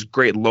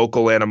great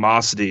local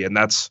animosity. And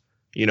that's,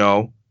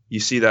 you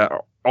see that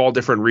all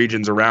different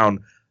regions around.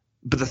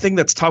 But the thing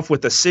that's tough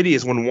with the city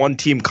is when one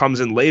team comes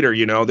in later,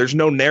 there's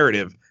no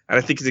narrative. And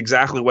I think it's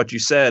exactly what you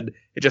said.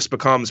 It just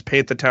becomes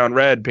paint the town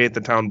red, paint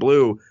the town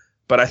blue.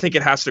 But I think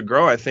it has to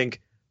grow. I think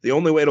the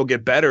only way it'll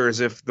get better is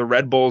if the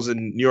Red Bulls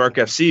and New York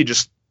FC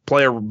just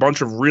play a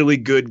bunch of really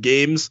good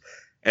games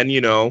and,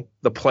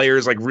 the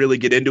players like really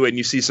get into it and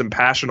you see some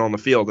passion on the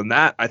field. And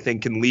that I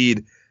think can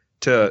lead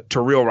to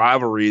real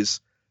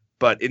rivalries.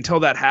 But until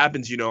that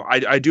happens,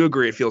 I do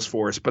agree it feels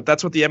forced. But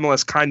that's what the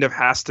MLS kind of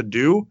has to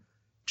do,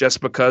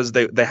 just because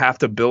they have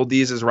to build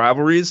these as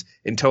rivalries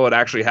until it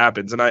actually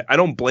happens. And I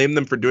don't blame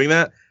them for doing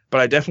that,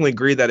 but I definitely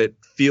agree that it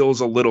feels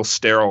a little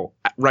sterile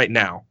right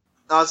now.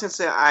 I was going to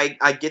say,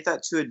 I get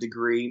that to a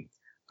degree,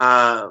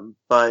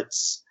 but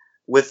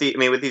with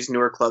these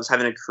newer clubs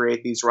having to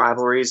create these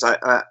rivalries,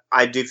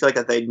 I do feel like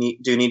that they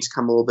do need to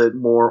come a little bit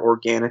more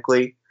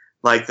organically.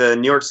 like the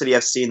New York City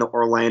FC and the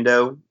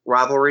Orlando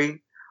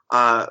rivalry.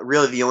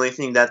 Really, the only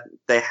thing that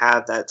they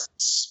have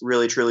that's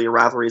really truly a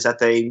rivalry is that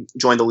they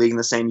joined the league in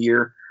the same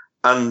year.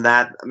 Other than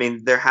that, I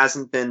mean, there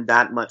hasn't been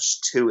that much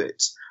to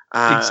it.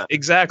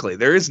 Exactly,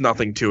 there is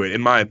nothing to it,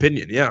 in my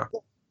opinion. Yeah.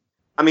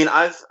 I will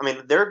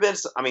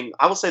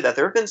say that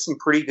there have been some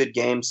pretty good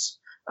games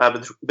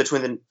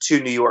between the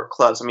two New York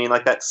clubs. I mean,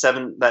 like that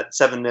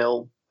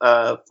 7-0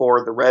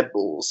 for the Red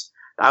Bulls.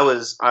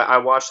 I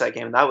watched that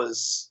game, and that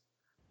was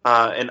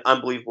an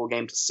unbelievable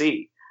game to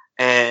see.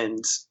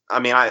 And I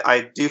mean,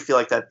 I do feel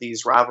like that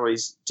these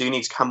rivalries do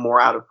need to come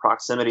more out of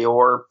proximity.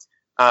 Or,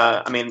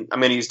 I mean, I'm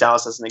going to use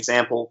Dallas as an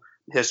example.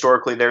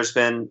 Historically, there's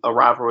been a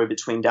rivalry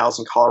between Dallas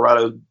and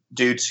Colorado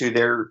due to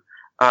their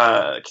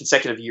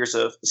consecutive years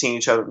of seeing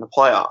each other in the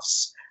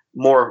playoffs.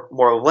 More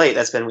of late,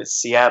 that's been with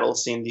Seattle,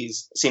 seeing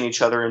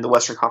each other in the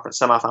Western Conference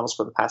semifinals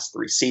for the past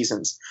 3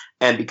 seasons.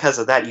 And because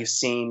of that, you've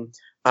seen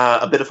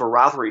a bit of a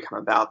rivalry come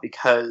about,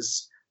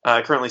 because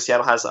currently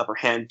Seattle has the upper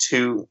hand,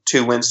 2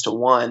 wins to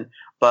 1,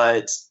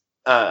 but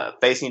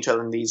facing each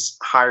other in these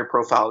higher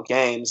profile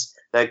games,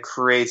 that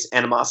creates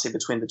animosity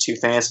between the two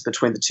fans,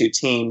 between the two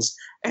teams,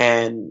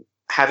 and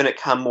having it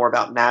come more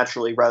about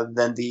naturally rather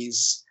than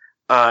these,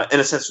 in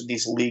a sense,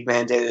 these league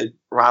mandated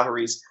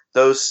rivalries.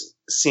 Those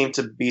seem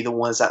to be the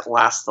ones that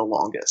last the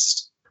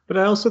longest. But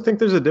I also think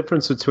there's a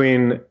difference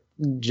between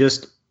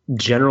just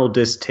general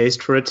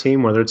distaste for a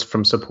team, whether it's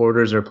from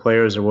supporters or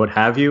players or what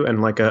have you,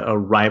 and like a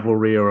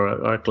rivalry or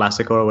a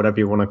Clásico or whatever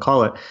you want to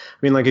call it. I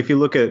mean, like if you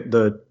look at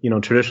the,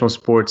 traditional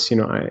sports,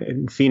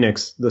 in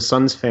Phoenix, the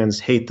Suns fans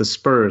hate the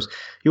Spurs.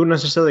 You wouldn't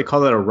necessarily call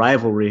that a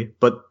rivalry,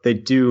 but they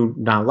do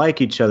not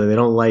like each other. They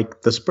don't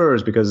like the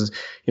Spurs because,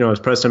 as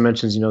Preston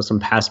mentions, some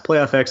past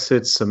playoff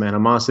exits, some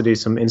animosity,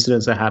 some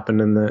incidents that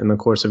happened in the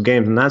course of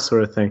games and that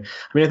sort of thing.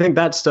 I mean, I think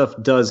that stuff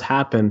does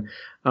happen.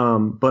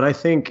 But I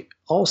think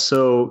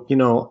also,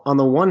 on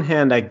the one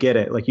hand, I get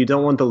it. Like, you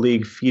don't want the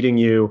league feeding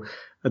you,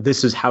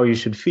 this is how you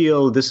should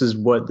feel. This is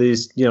what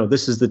this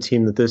is the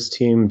team that this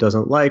team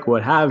doesn't like,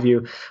 what have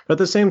you. But at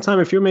the same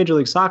time, if you're Major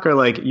League Soccer,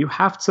 like, you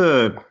have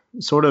to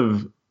sort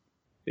of,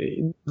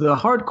 the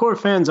hardcore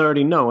fans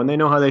already know, and they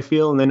know how they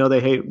feel, and they know they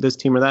hate this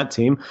team or that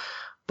team.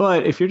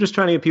 But if you're just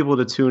trying to get people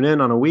to tune in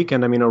on a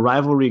weekend, I mean, a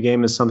rivalry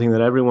game is something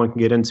that everyone can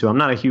get into. I'm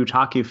not a huge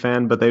hockey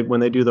fan, but when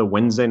they do the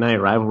Wednesday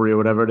night rivalry or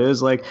whatever it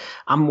is, like,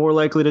 I'm more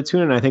likely to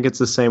tune in. I think it's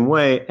the same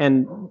way.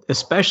 And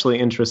especially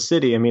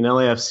intra-city. I mean,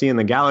 LAFC and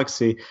the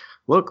Galaxy,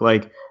 look,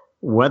 like,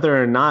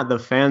 whether or not the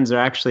fans are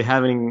actually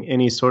having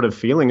any sort of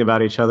feeling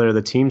about each other,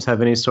 the teams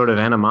have any sort of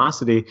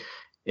animosity,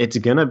 it's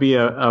going to be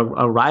a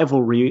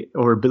rivalry,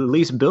 or at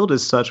least build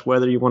as such,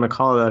 whether you want to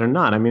call it that or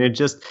not. I mean, it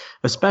just,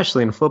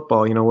 especially in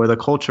football, where the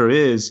culture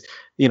is,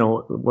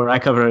 where I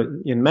cover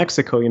in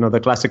Mexico, the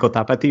Clásico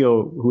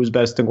Tapatío, who's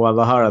best in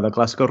Guadalajara, the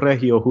Clásico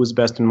Regio, who's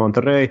best in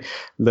Monterrey,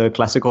 the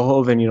Clásico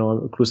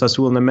Joven, Cruz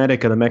Azul and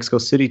America, the Mexico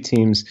City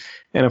teams.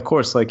 And of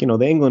course, like, the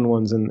England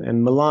ones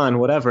and Milan,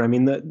 whatever. I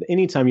mean,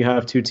 anytime you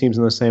have 2 teams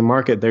in the same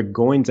market, they're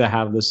going to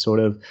have this sort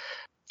of,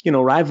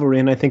 rivalry.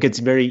 And I think it's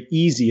very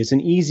easy. It's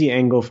an easy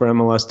angle for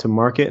MLS to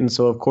market. And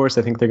so, of course,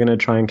 I think they're going to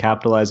try and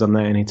capitalize on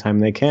that anytime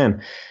they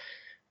can.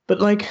 But,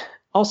 like,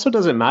 also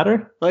doesn't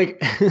matter. Like,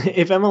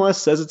 if MLS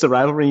says it's a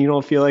rivalry and you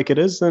don't feel like it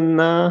is,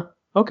 then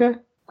okay.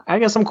 I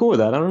guess I'm cool with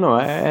that. I don't know.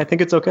 I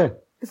think it's okay.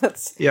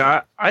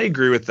 Yeah, I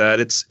agree with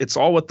that. It's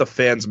all what the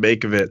fans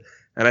make of it.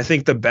 And I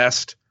think the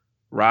best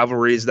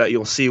rivalries that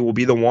you'll see will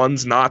be the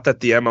ones not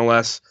that the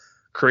MLS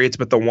creates,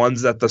 but the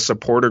ones that the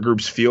supporter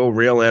groups feel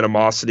real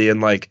animosity,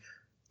 and, like,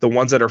 the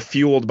ones that are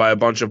fueled by a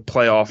bunch of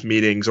playoff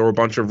meetings or a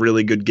bunch of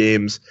really good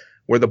games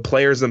where the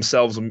players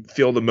themselves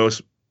feel the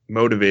most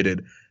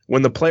motivated.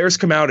 When the players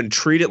come out and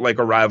treat it like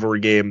a rivalry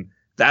game,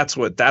 that's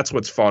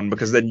what's fun,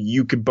 because then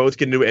you can both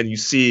get into it and you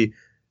see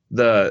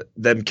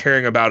them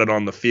caring about it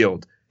on the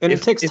field. And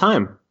it takes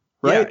time.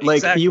 Right? Yeah, like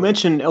exactly. You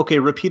mentioned, okay,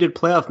 repeated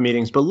playoff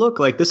meetings, but look,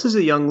 like, this is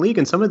a young league,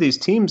 and some of these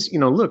teams,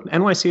 look,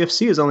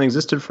 NYCFC has only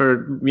existed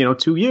for,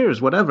 2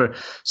 years, whatever.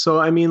 So,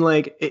 I mean,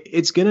 like,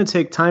 it's going to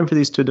take time for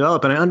these to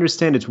develop. And I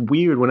understand it's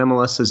weird when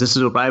MLS says this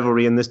is a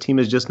rivalry and this team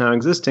is just now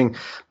existing,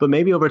 but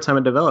maybe over time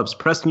it develops.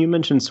 Preston, you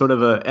mentioned sort of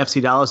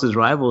FC Dallas's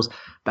rivals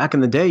back in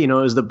the day, it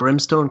was the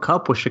Brimstone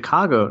Cup with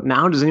Chicago.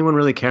 Now, does anyone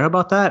really care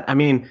about that? I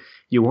mean,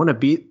 you want to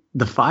beat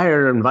the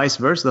Fire and vice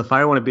versa. The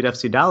Fire want to beat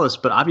FC Dallas,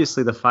 but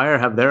obviously the Fire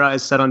have their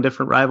eyes set on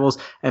different rivals.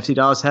 FC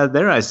Dallas had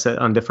their eyes set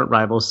on different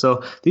rivals.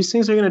 So these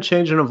things are going to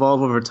change and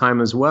evolve over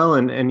time as well.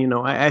 And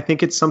I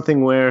think it's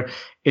something where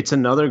it's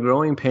another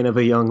growing pain of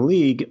a young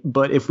league.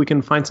 But if we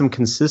can find some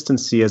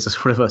consistency as a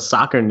sort of a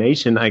soccer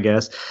nation, I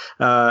guess,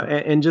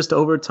 and just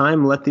over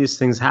time let these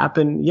things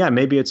happen, yeah,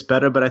 maybe it's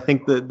better. But I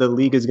think the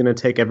league is going to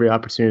take every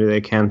opportunity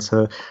they can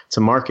to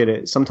market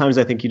it. Sometimes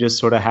I think you just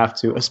sort of have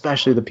to,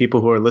 especially the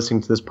people who are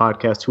listening to this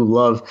podcast who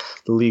love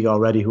the league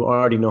already, who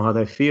already know how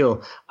they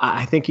feel.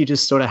 I think you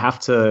just sort of have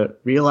to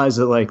realize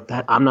that, like,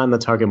 that I'm not in the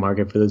target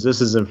market for this.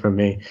 This isn't for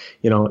me.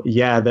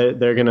 Yeah,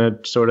 they're going to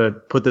sort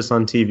of put this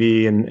on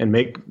TV and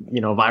make,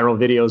 viral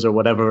videos or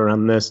whatever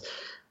around this.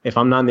 if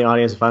I'm not in the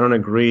audience, if I don't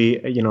agree,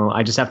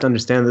 I just have to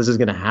understand this is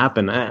going to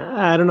happen.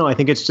 I don't know. I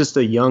think it's just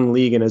a young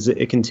league, and as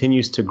it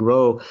continues to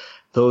grow,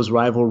 those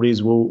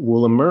rivalries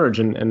will emerge.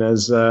 And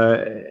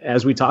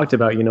as we talked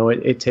about,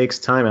 it takes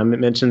time. It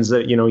mentions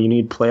that, you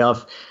need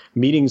playoff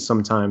meetings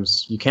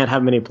sometimes. You can't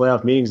have many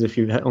playoff meetings if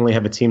you only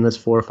have a team that's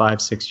 4,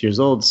 5, 6 years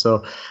old.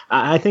 So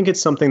I think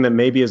it's something that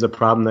maybe is a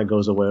problem that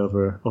goes away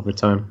over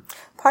time.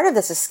 Part of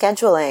this is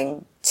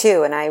scheduling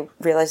too, and I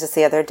realized this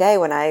the other day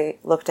when I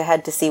looked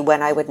ahead to see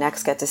when I would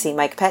next get to see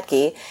Mike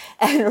Petke,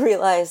 and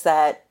realized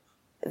that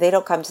they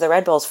don't come to the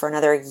Red Bulls for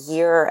another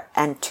year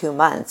and 2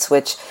 months,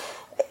 which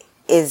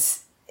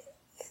is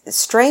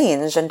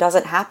strange and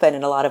doesn't happen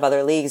in a lot of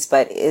other leagues,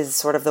 but is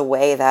sort of the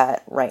way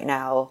that right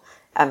now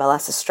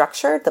MLS is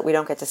structured, that we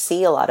don't get to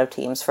see a lot of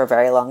teams for a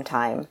very long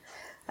time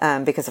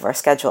because of our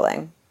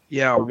scheduling.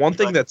 Yeah, one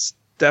thing that's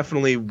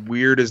definitely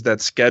weird is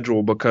that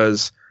schedule,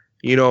 because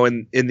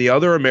in the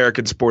other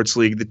American sports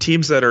league, the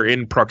teams that are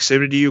in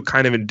proximity to you,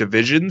 kind of in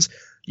divisions,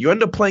 you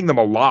end up playing them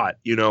a lot.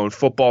 In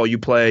football, you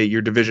play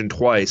your division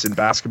twice. In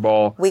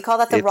basketball, we call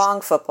that the wrong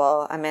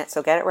football.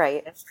 So get it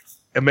right.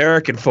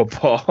 American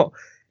football.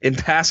 In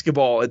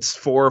basketball, it's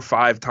 4 or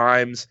 5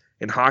 times.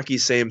 In hockey,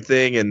 same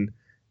thing. And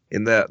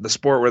in the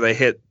sport where they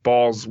hit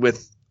balls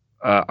with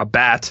a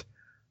bat,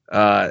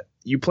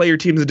 you play your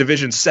teams in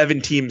division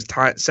 17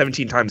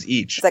 times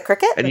each. Is that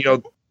cricket?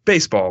 And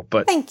baseball.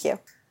 But thank you.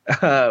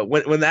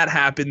 When that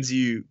happens,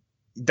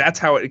 that's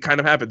how it kind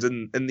of happens.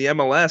 In the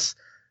MLS,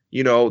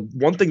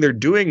 one thing they're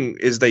doing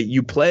is that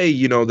you play,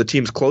 the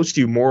teams close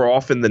to you more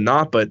often than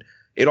not, but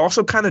it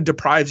also kind of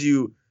deprives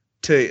you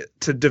to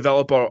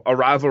develop a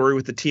rivalry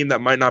with the team that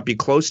might not be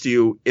close to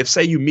you. If,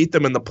 say, you meet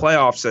them in the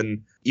playoffs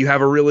and you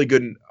have a really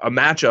good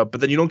matchup,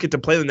 but then you don't get to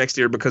play them next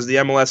year because the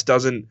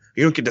MLS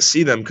you don't get to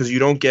see them because you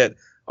don't get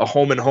a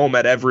home and home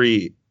at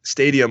every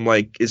stadium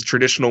like is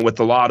traditional with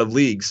a lot of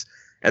leagues.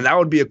 And that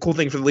would be a cool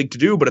thing for the league to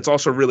do, but it's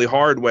also really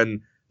hard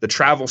when the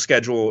travel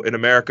schedule in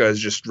America is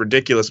just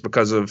ridiculous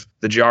because of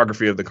the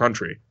geography of the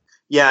country.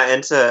 Yeah,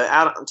 and to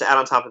add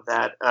on top of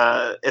that,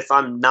 if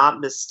I'm not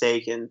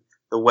mistaken,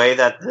 the way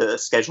that the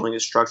scheduling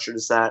is structured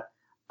is that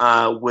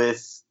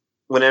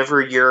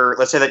whenever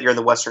let's say that you're in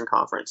the Western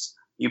Conference,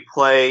 you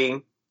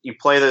play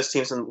those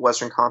teams in the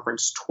Western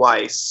Conference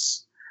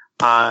twice,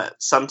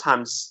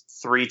 sometimes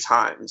 3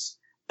 times,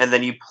 and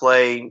then you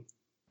play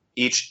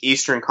each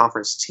Eastern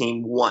Conference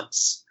team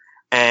once,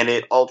 and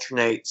it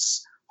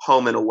alternates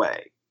home and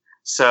away.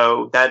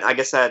 So I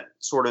guess that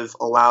sort of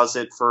allows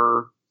it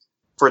for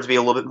it to be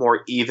a little bit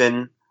more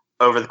even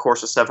over the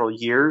course of several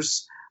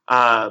years.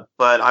 But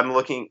I'm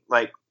looking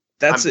like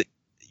that's it.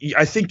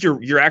 I think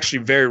you're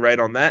actually very right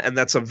on that, and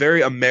that's a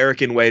very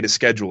American way to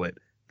schedule it.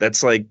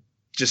 That's like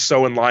just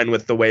so in line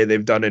with the way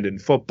they've done it in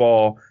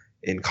football,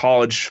 in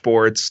college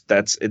sports.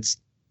 That's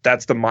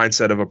the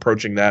mindset of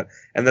approaching that.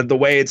 And then the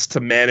way it's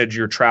to manage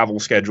your travel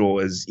schedule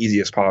as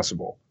easy as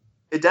possible.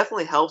 It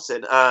definitely helps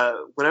it.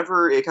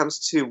 Whenever it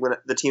comes to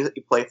the teams that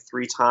you play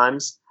 3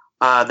 times,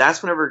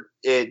 that's whenever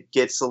it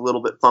gets a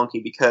little bit funky,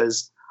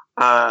 because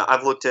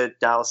I've looked at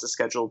Dallas'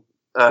 schedule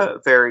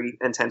very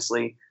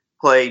intensely.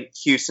 Played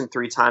Houston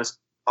 3 times,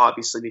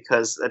 obviously,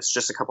 because that's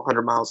just a couple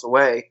 100 miles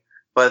away.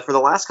 But for the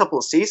last couple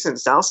of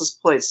seasons, Dallas has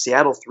played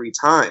Seattle 3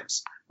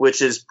 times,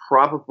 which is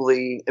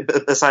probably,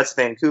 besides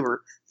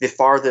Vancouver, the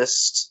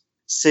farthest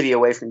city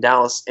away from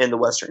Dallas in the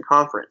Western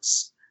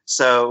Conference.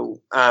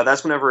 So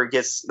that's whenever it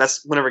gets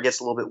a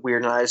little bit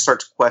weird, and I start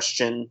to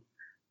question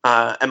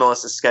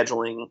MLS's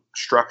scheduling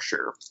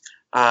structure,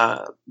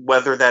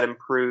 whether that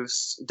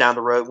improves down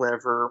the road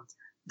whenever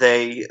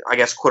they, I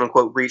guess, quote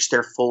unquote, reach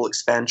their full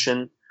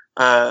expansion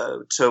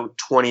to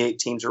 28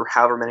 teams or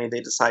however many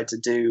they decide to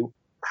do.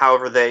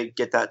 However they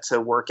get that to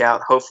work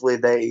out, hopefully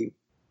that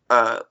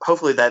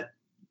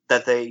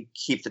they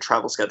keep the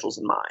travel schedules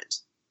in mind.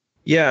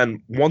 Yeah,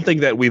 and one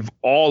thing that we've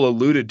all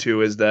alluded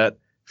to is that,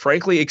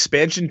 frankly,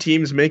 expansion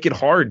teams make it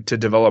hard to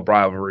develop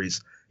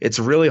rivalries. It's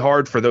really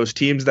hard for those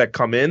teams that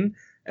come in,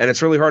 and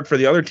it's really hard for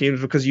the other teams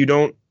because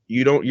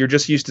you're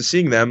just used to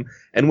seeing them.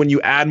 And when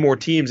you add more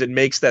teams, it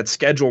makes that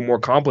schedule more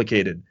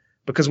complicated.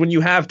 Because when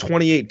you have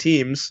 28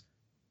 teams,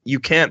 you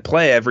can't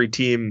play every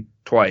team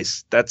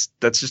twice. That's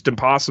just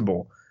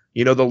impossible.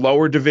 The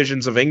lower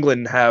divisions of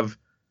England have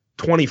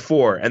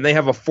 24, and they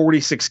have a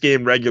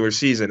 46-game regular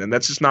season, and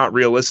that's just not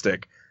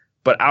realistic.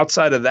 But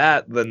outside of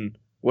that, then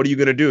what are you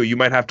going to do? You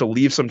might have to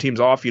leave some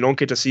teams off. You don't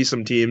get to see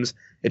some teams.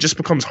 It just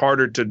becomes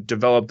harder to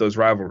develop those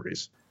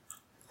rivalries.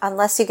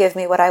 Unless you give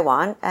me what I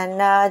want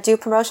and do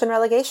promotion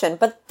relegation.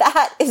 But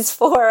that is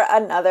for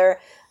another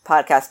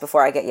podcast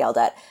before I get yelled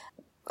at.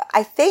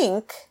 I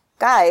think,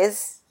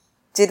 guys,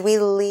 did we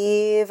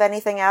leave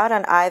anything out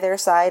on either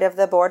side of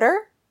the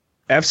border?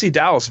 FC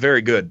Dallas,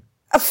 very good.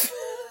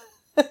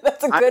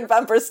 That's a good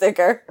bumper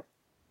sticker.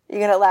 You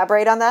going to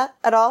elaborate on that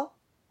at all?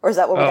 Or is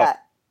that what we got?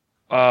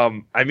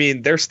 I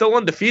mean, they're still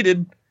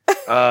undefeated.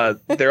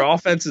 Their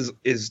offense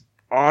is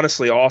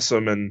honestly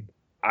awesome. And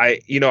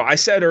I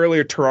said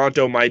earlier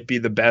Toronto might be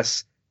the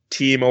best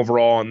team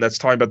overall, and that's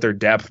talking about their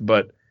depth.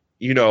 But,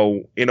 in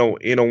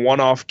a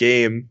one-off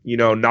game,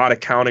 not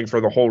accounting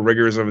for the whole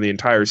rigors of the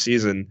entire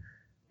season,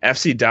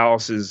 FC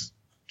Dallas is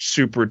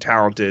super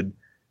talented,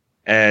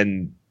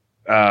 and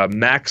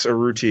Max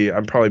Arruti,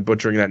 I'm probably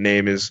butchering that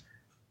name, has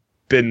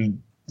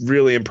been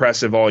really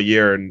impressive all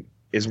year and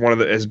has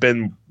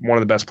been one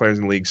of the best players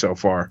in the league so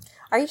far.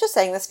 Are you just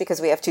saying this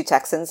because we have 2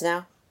 Texans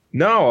now?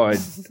 No, I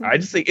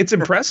just think it's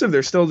impressive.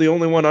 They're still the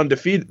only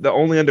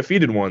only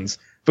undefeated ones,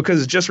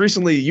 because just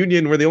recently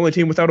Union were the only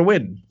team without a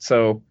win.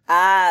 So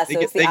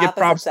they get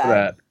props side. for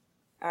that.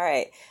 All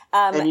right.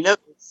 And I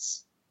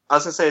was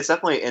gonna say it's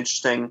definitely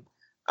interesting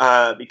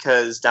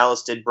because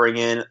Dallas did bring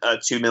in a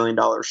 $2 million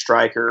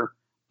striker,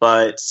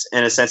 but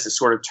in a sense it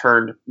sort of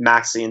turned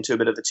Maxey into a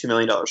bit of a $2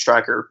 million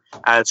striker,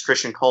 as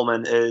Christian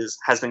Coleman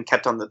has been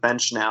kept on the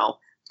bench now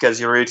because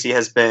Urruti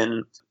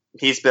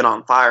he's been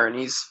on fire, and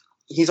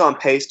he's on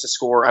pace to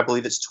score, I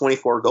believe it's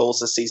 24 goals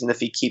this season if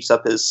he keeps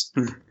up his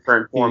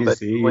current form.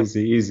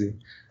 Easy.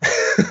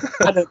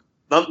 Let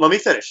me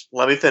finish.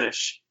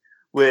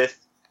 With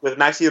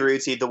Maxi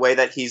Urruti, the way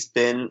that he's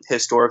been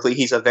historically,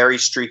 he's a very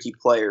streaky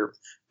player.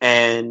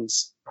 And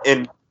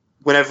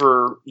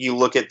whenever you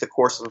look at the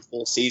course of a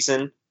full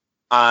season,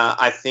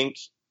 I think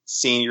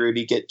seeing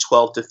Urruti get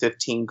 12 to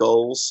 15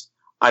 goals,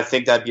 I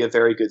think that'd be a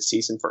very good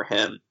season for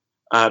him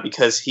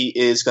because he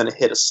is going to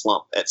hit a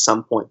slump at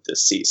some point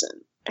this season.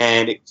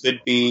 And it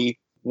could be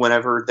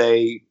whenever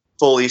they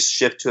fully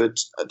shift to a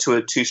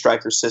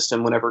 2-striker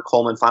system, whenever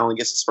Coleman finally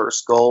gets his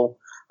first goal,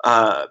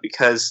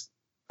 because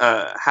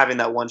having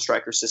that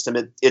 1-striker system,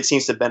 it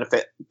seems to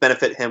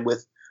benefit him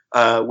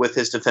with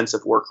his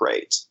defensive work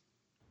rate.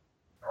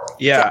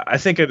 Yeah, I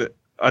think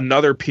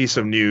another piece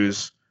of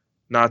news,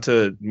 not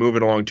to move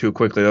it along too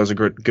quickly, that was a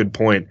good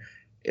point.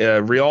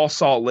 Real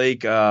Salt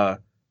Lake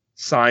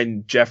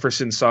signed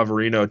Jefferson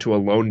Savarino to a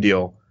loan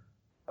deal.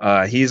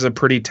 He's a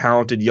pretty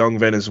talented young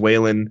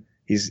Venezuelan.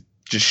 He's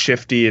just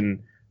shifty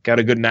and got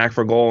a good knack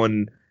for goal,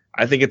 and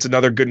I think it's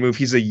another good move.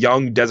 He's a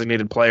young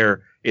designated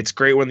player. It's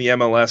great when the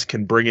MLS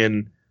can bring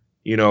in,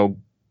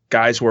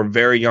 guys who are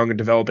very young and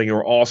developing who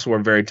are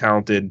very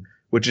talented,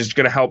 which is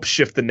going to help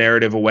shift the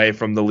narrative away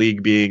from the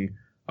league being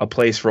a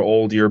place for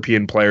old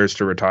European players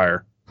to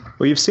retire.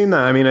 Well, you've seen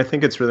that. I mean, I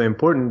think it's really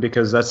important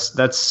because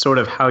that's sort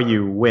of how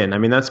you win. I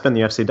mean, that's been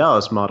the FC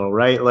Dallas model,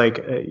 right?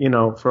 Like,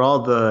 for all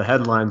the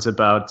headlines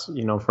about,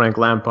 Frank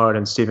Lampard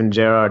and Steven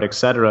Gerrard, et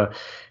cetera,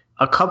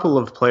 a couple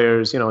of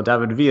players,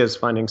 David Villa is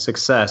finding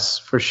success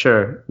for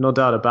sure, no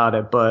doubt about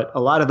it. But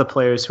a lot of the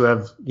players who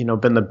have,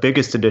 been the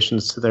biggest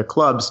additions to their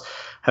clubs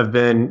have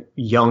been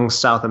young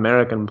South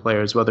American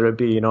players, whether it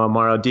be,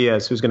 Amaro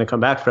Diaz, who's going to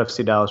come back for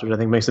FC Dallas, which I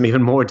think makes him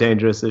even more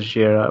dangerous this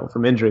year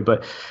from injury.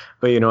 But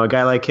a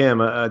guy like him,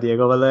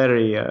 Diego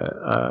Valeri,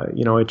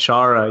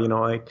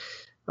 Ichara, like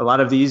a lot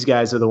of these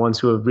guys are the ones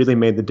who have really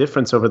made the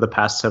difference over the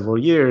past several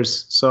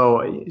years.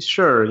 So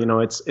sure,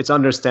 it's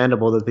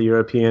understandable that the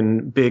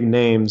European big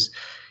names,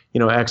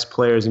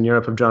 ex-players in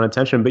Europe have drawn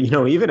attention. But,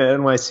 even at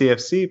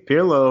NYCFC,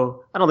 Pirlo,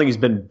 I don't think he's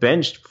been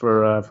benched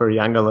for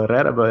Yangel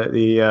Herrera, but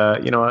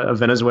a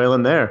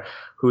Venezuelan there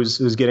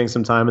who's getting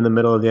some time in the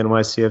middle of the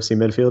NYCFC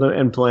midfield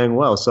and playing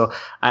well. So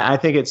I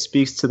think it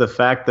speaks to the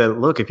fact that,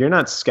 look, if you're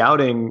not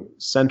scouting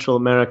Central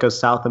America,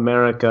 South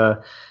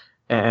America,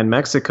 and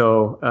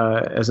Mexico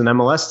as an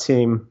MLS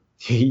team,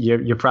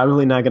 you're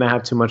probably not going to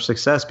have too much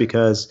success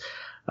because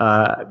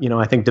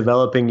I think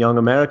developing young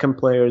American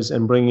players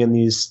and bringing in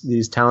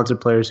these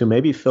talented players who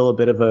maybe fill a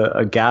bit of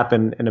a gap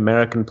in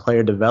American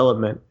player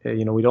development.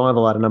 We don't have a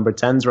lot of number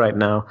 10s right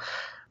now.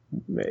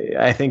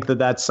 I think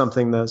that's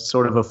something that's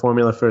sort of a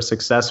formula for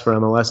success for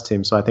MLS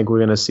teams. So I think we're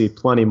going to see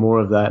plenty more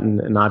of that.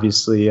 And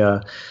obviously,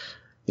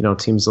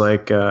 teams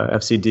like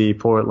FCD,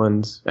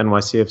 Portland,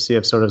 NYCFC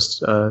have sort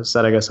of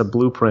set, I guess, a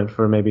blueprint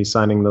for maybe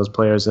signing those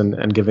players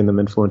and giving them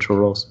influential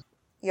roles.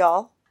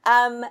 Y'all.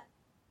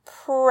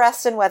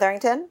 Preston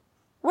Wetherington,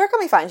 where can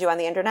we find you on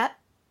the internet?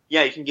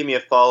 Yeah, you can give me a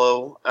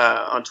follow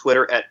on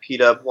Twitter at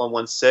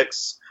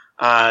PW116.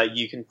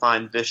 You can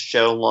find this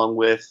show along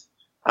with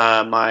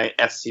my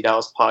FC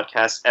Dallas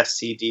podcast,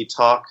 FCD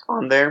Talk,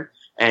 on there.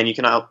 And you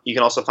can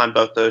also find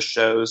both those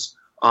shows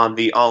on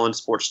the All In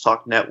Sports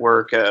Talk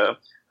network,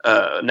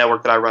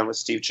 network that I run with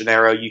Steve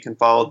Gennaro. You can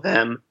follow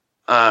them.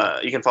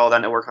 You can follow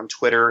that network on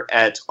Twitter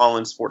at All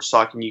In Sports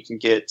Talk, and you can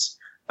get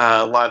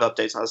live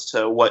updates as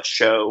to what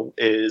show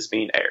is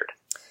being aired.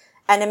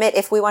 And Amit,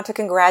 if we want to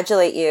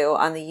congratulate you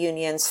on the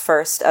Union's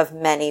first of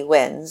many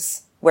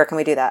wins, where can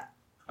we do that?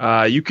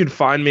 You can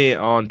find me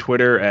on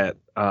Twitter at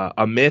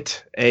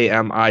Amit,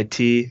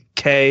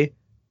 AMITK,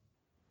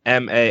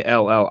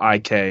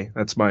 MALLIK.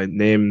 That's my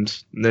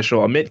name's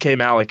initial. Amit K.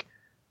 Malik.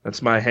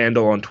 That's my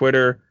handle on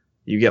Twitter.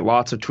 You get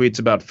lots of tweets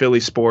about Philly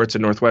sports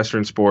and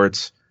Northwestern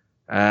sports,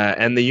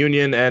 and the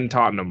Union and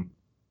Tottenham.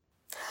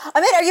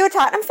 Amit, are you a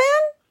Tottenham fan?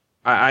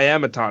 I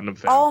am a Tottenham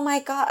fan. Oh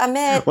my God,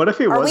 Amit. What if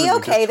he wasn't? Are we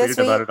okay this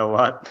week? About it a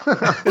lot.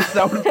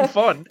 That would be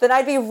fun. Then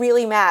I'd be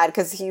really mad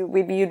because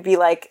you'd be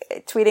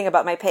like tweeting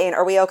about my pain.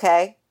 Are we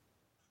okay?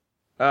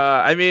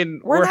 I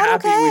mean, we're not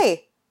happy.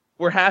 okay.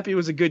 we're happy it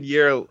was a good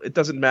year. It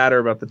doesn't matter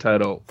about the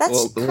title.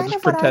 We'll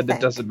just pretend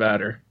it doesn't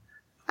matter.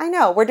 I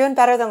know. We're doing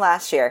better than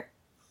last year.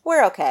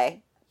 We're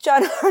okay.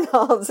 John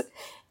Arnold,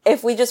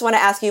 if we just want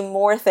to ask you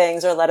more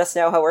things or let us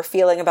know how we're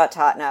feeling about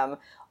Tottenham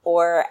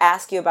or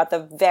ask you about the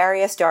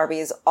various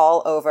derbies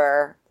all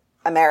over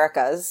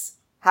Americas,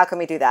 how can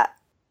we do that?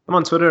 I'm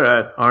on Twitter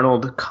at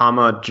Arnold,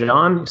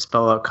 John. You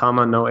spell out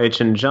comma, no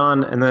H in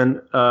John. And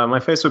then my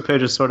Facebook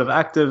page is sort of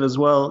active as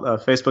well.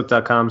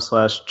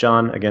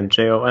 Facebook.com/John, again,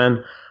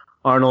 Jon,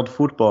 Arnold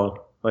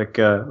Football, like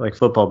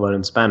football, but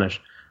in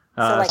Spanish.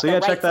 So yeah,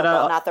 check that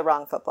out. Not the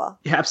wrong football.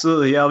 Yeah,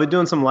 absolutely. Yeah, I'll be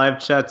doing some live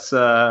chats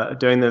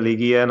during the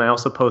Liguilla, and I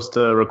also post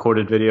a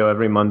recorded video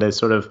every Monday,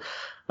 sort of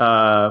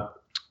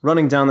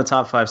running down the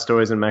top 5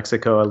 stories in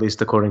Mexico, at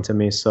least according to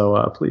me.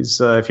 So please,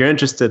 if you're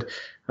interested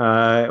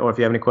or if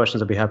you have any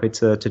questions, I'd be happy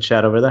to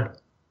chat over there.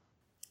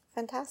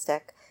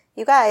 Fantastic.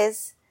 You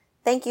guys,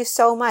 thank you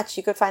so much.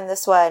 You could find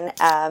this one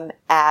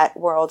at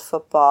World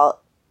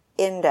Football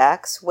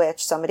Index,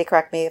 which, somebody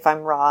correct me if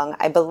I'm wrong,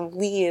 I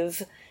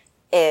believe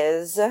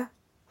is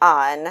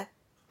on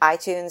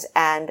iTunes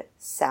and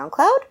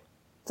SoundCloud.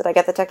 Did I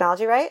get the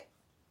technology right?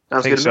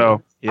 I think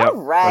so. Yeah. All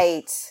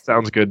right.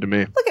 Sounds good to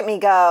me. Look at me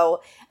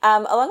go.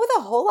 Along with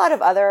a whole lot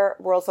of other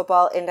World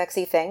Football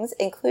Indexy things,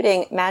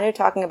 including Manu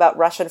talking about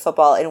Russian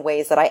football in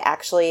ways that I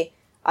actually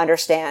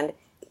understand,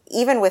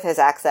 even with his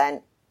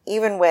accent,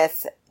 even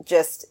with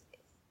just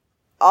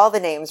all the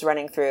names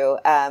running through.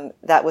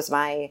 That was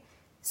my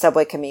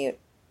subway commute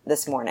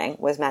this morning,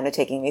 was Manu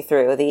taking me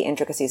through the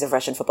intricacies of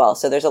Russian football.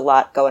 So there's a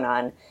lot going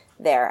on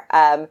there.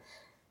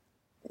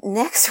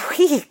 Next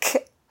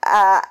week,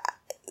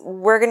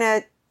 we're going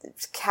to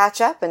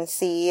catch up and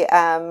see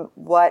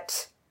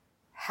what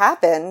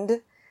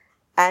happened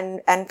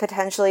and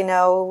potentially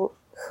know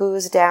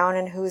who's down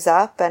and who's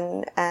up,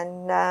 and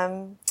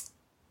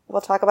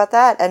we'll talk about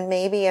that. And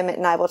maybe Amit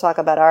and I will talk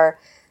about our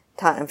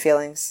Tottenham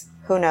feelings.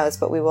 Who knows?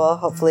 But we will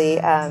hopefully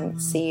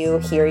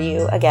hear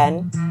you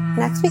again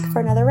next week for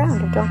another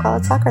round of Don't Call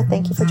It Soccer.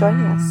 Thank you for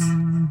joining us.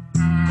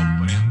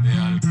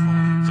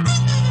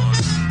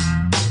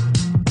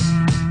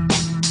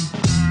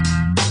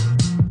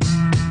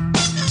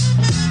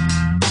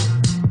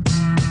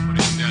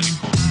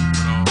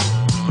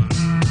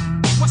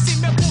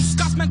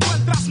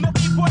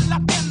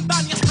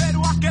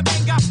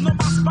 No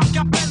más pa' que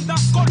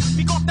aprendas con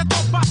bigote